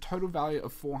 It's a total value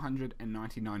of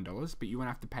 $499, but you won't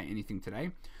have to pay anything today.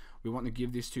 We want to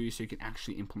give this to you so you can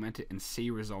actually implement it and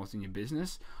see results in your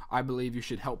business. I believe you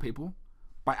should help people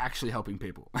by actually helping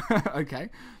people.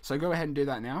 Okay, so go ahead and do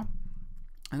that now.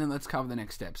 And then let's cover the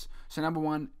next steps. So number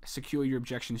 1, secure your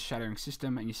objections shattering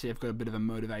system. And you see I've got a bit of a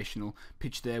motivational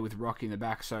pitch there with Rocky in the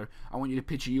back. So I want you to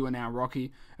picture you are now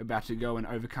Rocky, about to go and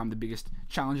overcome the biggest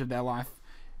challenge of their life.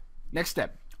 Next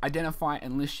step, Identify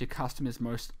and list your customers'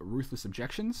 most ruthless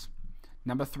objections.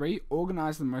 Number 3,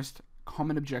 organize the most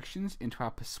common objections into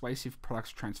our persuasive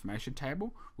products transformation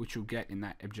table, which you'll get in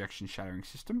that objection shattering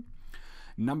system.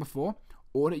 Number 4,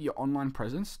 audit your online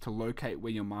presence to locate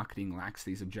where your marketing lacks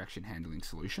these objection handling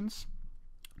solutions.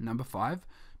 Number 5,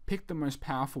 pick the most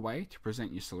powerful way to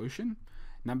present your solution.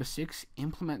 Number 6,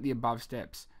 implement the above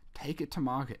steps. Take it to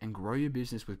market and grow your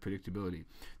business with predictability.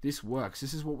 This works.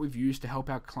 This is what we've used to help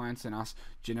our clients and us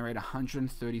generate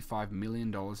 $135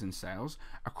 million in sales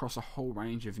across a whole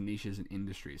range of niches and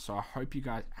industries. So I hope you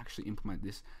guys actually implement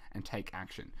this and take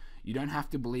action. You don't have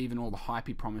to believe in all the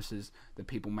hypey promises that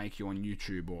people make you on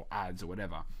YouTube or ads or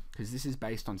whatever, because this is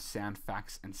based on sound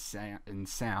facts and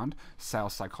sound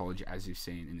sales psychology, as you've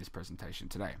seen in this presentation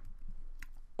today.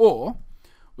 Or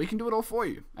we can do it all for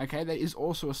you, okay? There is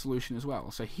also a solution as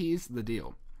well. So here's the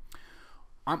deal.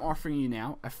 I'm offering you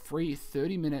now a free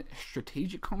 30-minute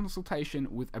strategic consultation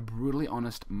with a brutally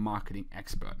honest marketing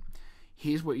expert.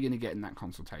 Here's what you're going to get in that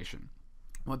consultation.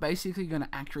 We're basically going to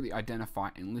accurately identify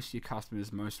and list your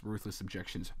customers' most ruthless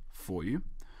objections for you.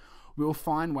 We will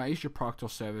find ways your product or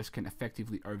service can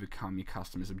effectively overcome your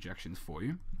customers' objections for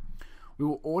you. We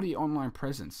will audit your online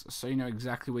presence so you know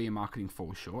exactly where your marketing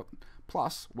falls short,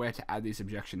 plus where to add these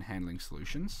objection handling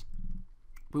solutions.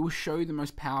 We will show you the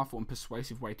most powerful and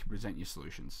persuasive way to present your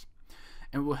solutions.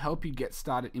 And we will help you get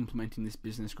started implementing this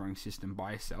business growing system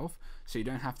by yourself so you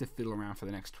don't have to fiddle around for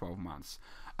the next 12 months.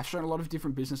 I've shown a lot of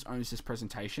different business owners this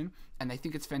presentation and they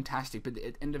think it's fantastic, but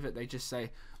at the end of it they just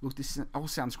say, look, this all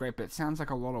sounds great, but it sounds like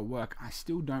a lot of work. I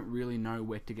still don't really know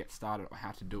where to get started or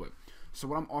how to do it. So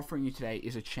what I'm offering you today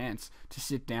is a chance to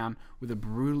sit down with a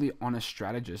brutally honest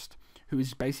strategist who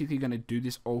is basically going to do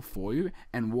this all for you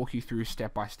and walk you through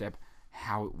step by step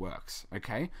how it works,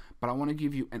 okay? But I want to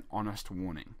give you an honest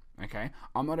warning, okay?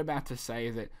 I'm not about to say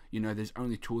that, there's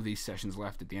only 2 of these sessions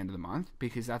left at the end of the month,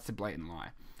 because that's a blatant lie.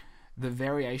 The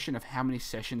variation of how many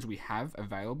sessions we have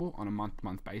available on a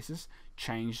month-to-month basis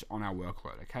changed on our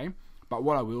workload, okay? But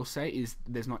what I will say is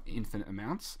there's not infinite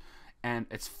amounts, and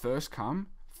it's first come,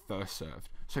 first served.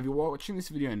 So if you're watching this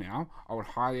video now, I would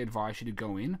highly advise you to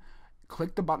go in,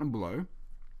 click the button below,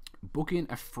 book in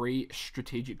a free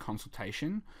strategic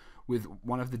consultation with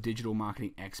one of the digital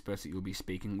marketing experts that you'll be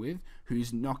speaking with,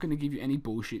 who's not going to give you any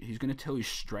bullshit, who's going to tell you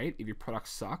straight if your product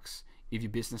sucks, if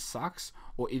your business sucks,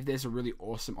 or if there's a really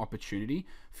awesome opportunity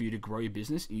for you to grow your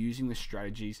business using the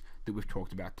strategies that we've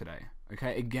talked about today.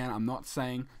 Okay, again, I'm not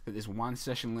saying that there's 1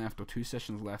 session left or 2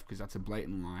 sessions left, because that's a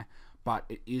blatant lie, but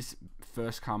it is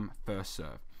first come, first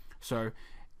serve. So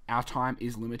our time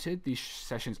is limited. These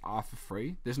sessions are for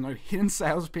free. There's no hidden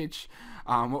sales pitch.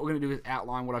 What we're going to do is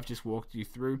outline what I've just walked you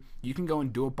through. You can go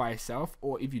and do it by yourself,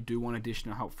 or if you do want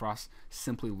additional help for us,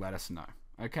 simply let us know.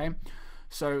 Okay?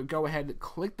 So go ahead,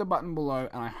 click the button below,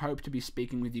 and I hope to be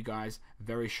speaking with you guys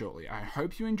very shortly. I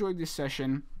hope you enjoyed this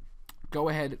session. Go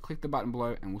ahead, click the button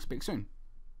below, and we'll speak soon.